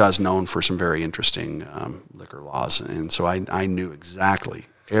 Utah's known for some very interesting liquor laws, and so I knew exactly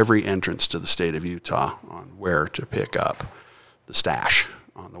every entrance to the state of Utah on where to pick up the stash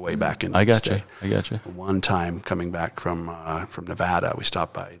on the way back into the state. I got you. One time coming back from Nevada, we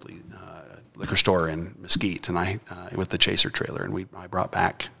stopped by a liquor store in Mesquite, and I with the Chaser trailer, and I brought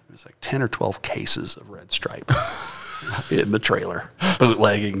back, it was like 10 or 12 cases of Red Stripe in the trailer,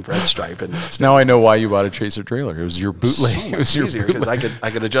 bootlegging Red Stripe. And Now I know why you bought a Chaser trailer. It was your bootleg. so It was your easier because I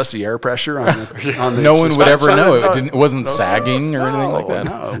could adjust the air pressure on the No one would ever suspension. know. It wasn't sagging or anything like that.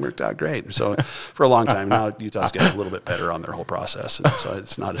 No, it worked out great. So for a long time now, Utah's getting a little bit better on their whole process, and so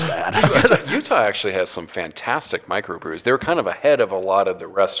it's not as bad. Utah actually has some fantastic microbrews. They were kind of ahead of a lot of the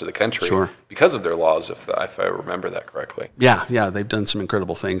rest of the country because of their laws, if I remember that correctly. Yeah, they've done some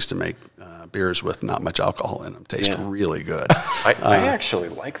incredible things to make beers with not much alcohol in them taste really good. I actually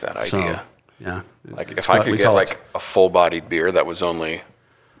like that idea. Yeah, like if I could get like a full-bodied beer that was only,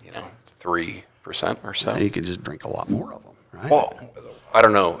 3% or so. you could just drink a lot more of them, right? Well, I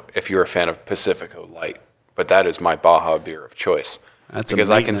don't know if you're a fan of Pacifico Light, but that is my Baja beer of choice. That's because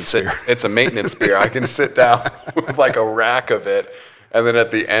a I can sit. It's a maintenance beer. I can sit down with like a rack of it, and then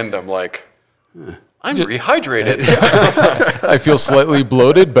at the end, I'm like, I'm rehydrated. I feel slightly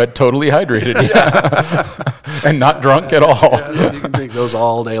bloated, but totally hydrated. And not drunk at all. Yeah, you can drink those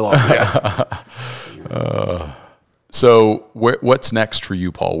all day long. So what's next for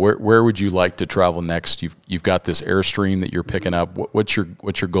you, Paul? Where would you like to travel next? You've got this Airstream that you're picking up. What's your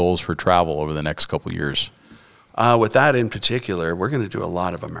goals for travel over the next couple of years? With that in particular, we're going to do a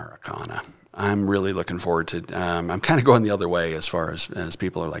lot of Americana. I'm really looking forward to. I'm kind of going the other way as far as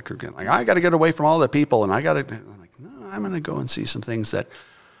people are like I got to get away from all the people, and I'm like, no, I'm going to go and see some things that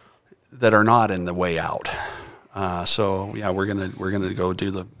are not in the way out. So yeah, we're gonna go do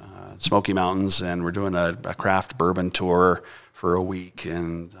the Smoky Mountains, and we're doing a craft bourbon tour for a week,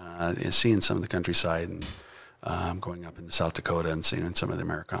 and seeing some of the countryside, and going up into South Dakota and seeing some of the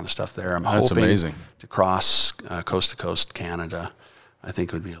Americana stuff there. I'm hoping amazing. To cross coast to coast Canada. I think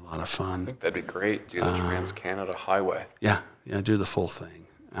it would be a lot of fun. I think that'd be great. Do the Trans-Canada Highway. Yeah, do the full thing.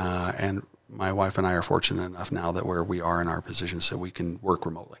 And my wife and I are fortunate enough now that where we are in our position so we can work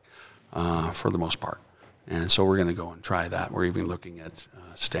remotely for the most part. And so we're going to go and try that. We're even looking at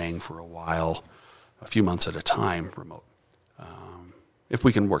staying for a while, a few months at a time, remote. If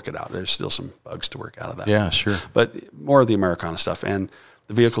we can work it out. There's still some bugs to work out of that. Yeah, sure. But more of the Americana stuff. And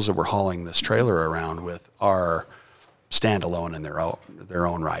the vehicles that we're hauling this trailer around with are standalone in their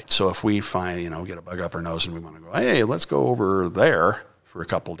own right. So if we find, get a bug up our nose and we want to go, hey, let's go over there for a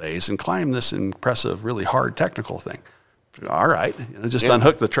couple days and climb this impressive, really hard technical thing. All right, just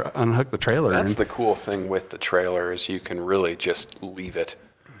unhook the trailer. That's the cool thing with the trailer is you can really just leave it.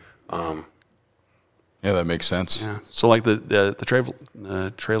 Yeah, that makes sense. Yeah. So like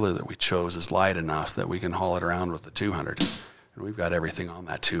the trailer that we chose is light enough that we can haul it around with the 200. And we've got everything on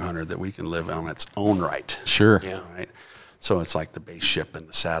that 200 that we can live on its own right. Sure. Yeah. Right. So it's like the base ship and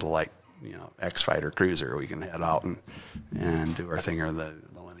the satellite, X-Fighter cruiser. We can head out and do our thing, or the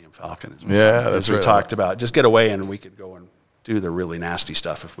Millennium Falcon. As we talked about. Just get away and we could go and do the really nasty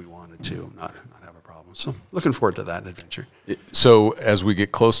stuff if we wanted to, not have a problem. So looking forward to that adventure. So as we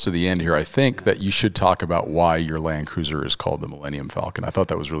get close to the end here, I think that you should talk about why your Land Cruiser is called the Millennium Falcon. I thought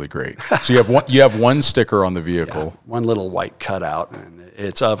that was really great. So you have one sticker on the vehicle. Yeah, one little white cutout, and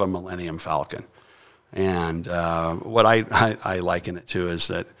it's of a Millennium Falcon. And what I liken it to is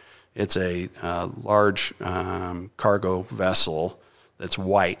that it's a large cargo vessel that's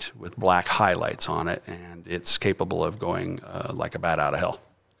white with black highlights on it, and it's capable of going like a bat out of hell.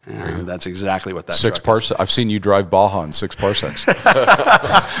 And that's exactly what that 6 truck is. parsecs. I've seen you drive Baja in 6 parsecs.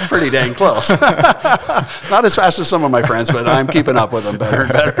 Pretty dang close. Not as fast as some of my friends, but I'm keeping up with them better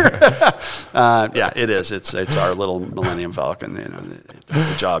and better. Yeah, it is. It's our little Millennium Falcon. It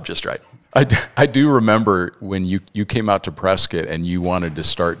does the job just right. I do remember when you came out to Prescott and you wanted to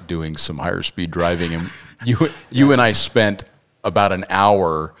start doing some higher speed driving, and you and I spent about an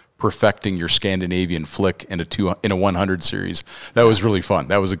hour perfecting your Scandinavian flick in a 100 series. That was really fun.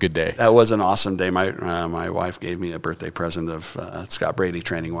 That was a good day. That was an awesome day. My wife gave me a birthday present of Scott Brady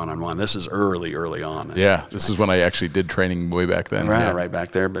training one-on-one. This is early on. Yeah, this is when I actually did training way back then. Right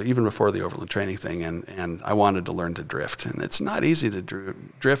back there, but even before the Overland training thing, and I wanted to learn to drift. And it's not easy to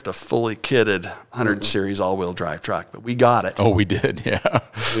drift a fully kitted 100 series all-wheel drive truck, but we got it. Oh, we did, yeah.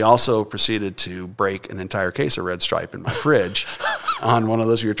 We also proceeded to break an entire case of Red Stripe in my fridge on one of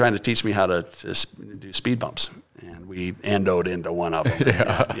those. You were trying to teach me how to do speed bumps, and we endoed into one of them.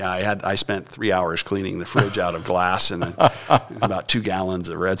 Yeah, I spent 3 hours cleaning the fridge out of glass and about 2 gallons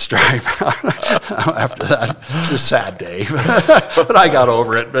of Red Stripe. After that, it was a sad day, but I got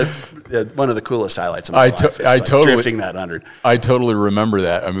over it. But one of the coolest highlights of my life is drifting that 100. I totally remember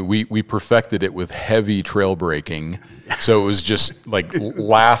that. I mean, we perfected it with heavy trail braking, so it was just like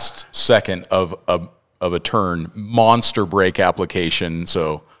last second of a turn, monster brake application.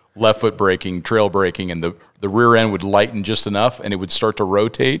 So left foot braking, trail braking, and the rear end would lighten just enough, and it would start to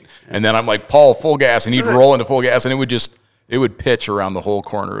rotate. And then I'm like, Paul, full gas, and he'd roll into full gas, and it would pitch around the whole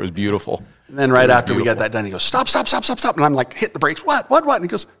corner. It was beautiful. And then right after we got that done, he goes, stop. And I'm like, hit the brakes. What? And he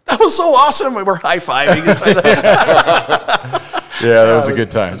goes, that was so awesome. And we're high-fiving. Yeah, that was a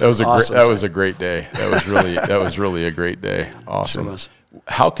good time. That was awesome that was a great day. That was really a great day. Awesome. Sure was.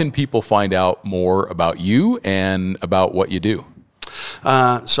 How can people find out more about you and about what you do?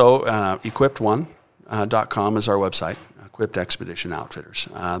 Equipped1.com is our website, Equipped Expedition Outfitters.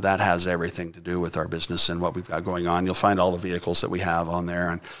 That has everything to do with our business and what we've got going on. You'll find all the vehicles that we have on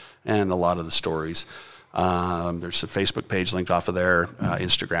there and a lot of the stories. There's a Facebook page linked off of there,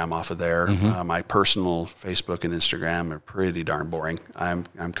 Instagram off of there. My personal Facebook and Instagram are pretty darn boring. I'm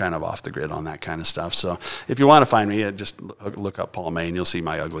kind of off the grid on that kind of stuff. So if you want to find me, just look up Paul May, and you'll see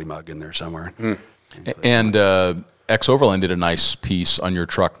my ugly mug in there somewhere. And Overland did a nice piece on your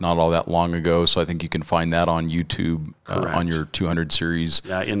truck not all that long ago, so I think you can find that on YouTube on your 200 series.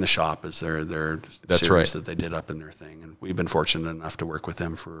 Yeah, in the shop is their That's series right. that they did up in their thing, and we've been fortunate enough to work with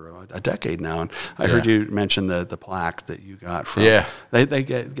them for a decade now. And I heard you mention the plaque that you got from. Yeah, they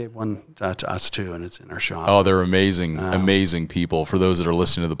gave one to us too, and it's in our shop. Oh, they're amazing people. For those that are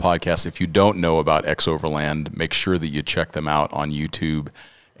listening to the podcast, if you don't know about Overland, make sure that you check them out on YouTube,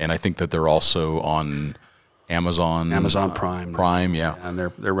 and I think that they're also on Amazon Prime. Yeah. And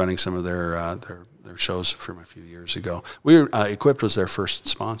they're running some of their shows from a few years ago. Equipped was their first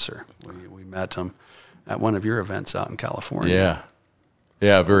sponsor. We met them at one of your events out in California.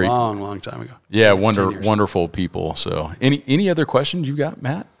 Yeah, very long time ago. Yeah, wonderful people. So, any other questions you got,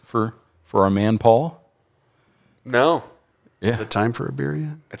 Matt, for our man Paul? No. Yeah. Is it time for a beer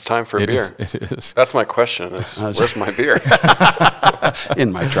yet? It's time for a beer. It is. That's my question. Where's my beer?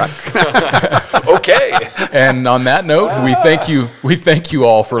 In my truck. Okay. And on that note, we thank you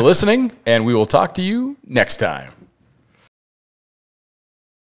all for listening, and we will talk to you next time.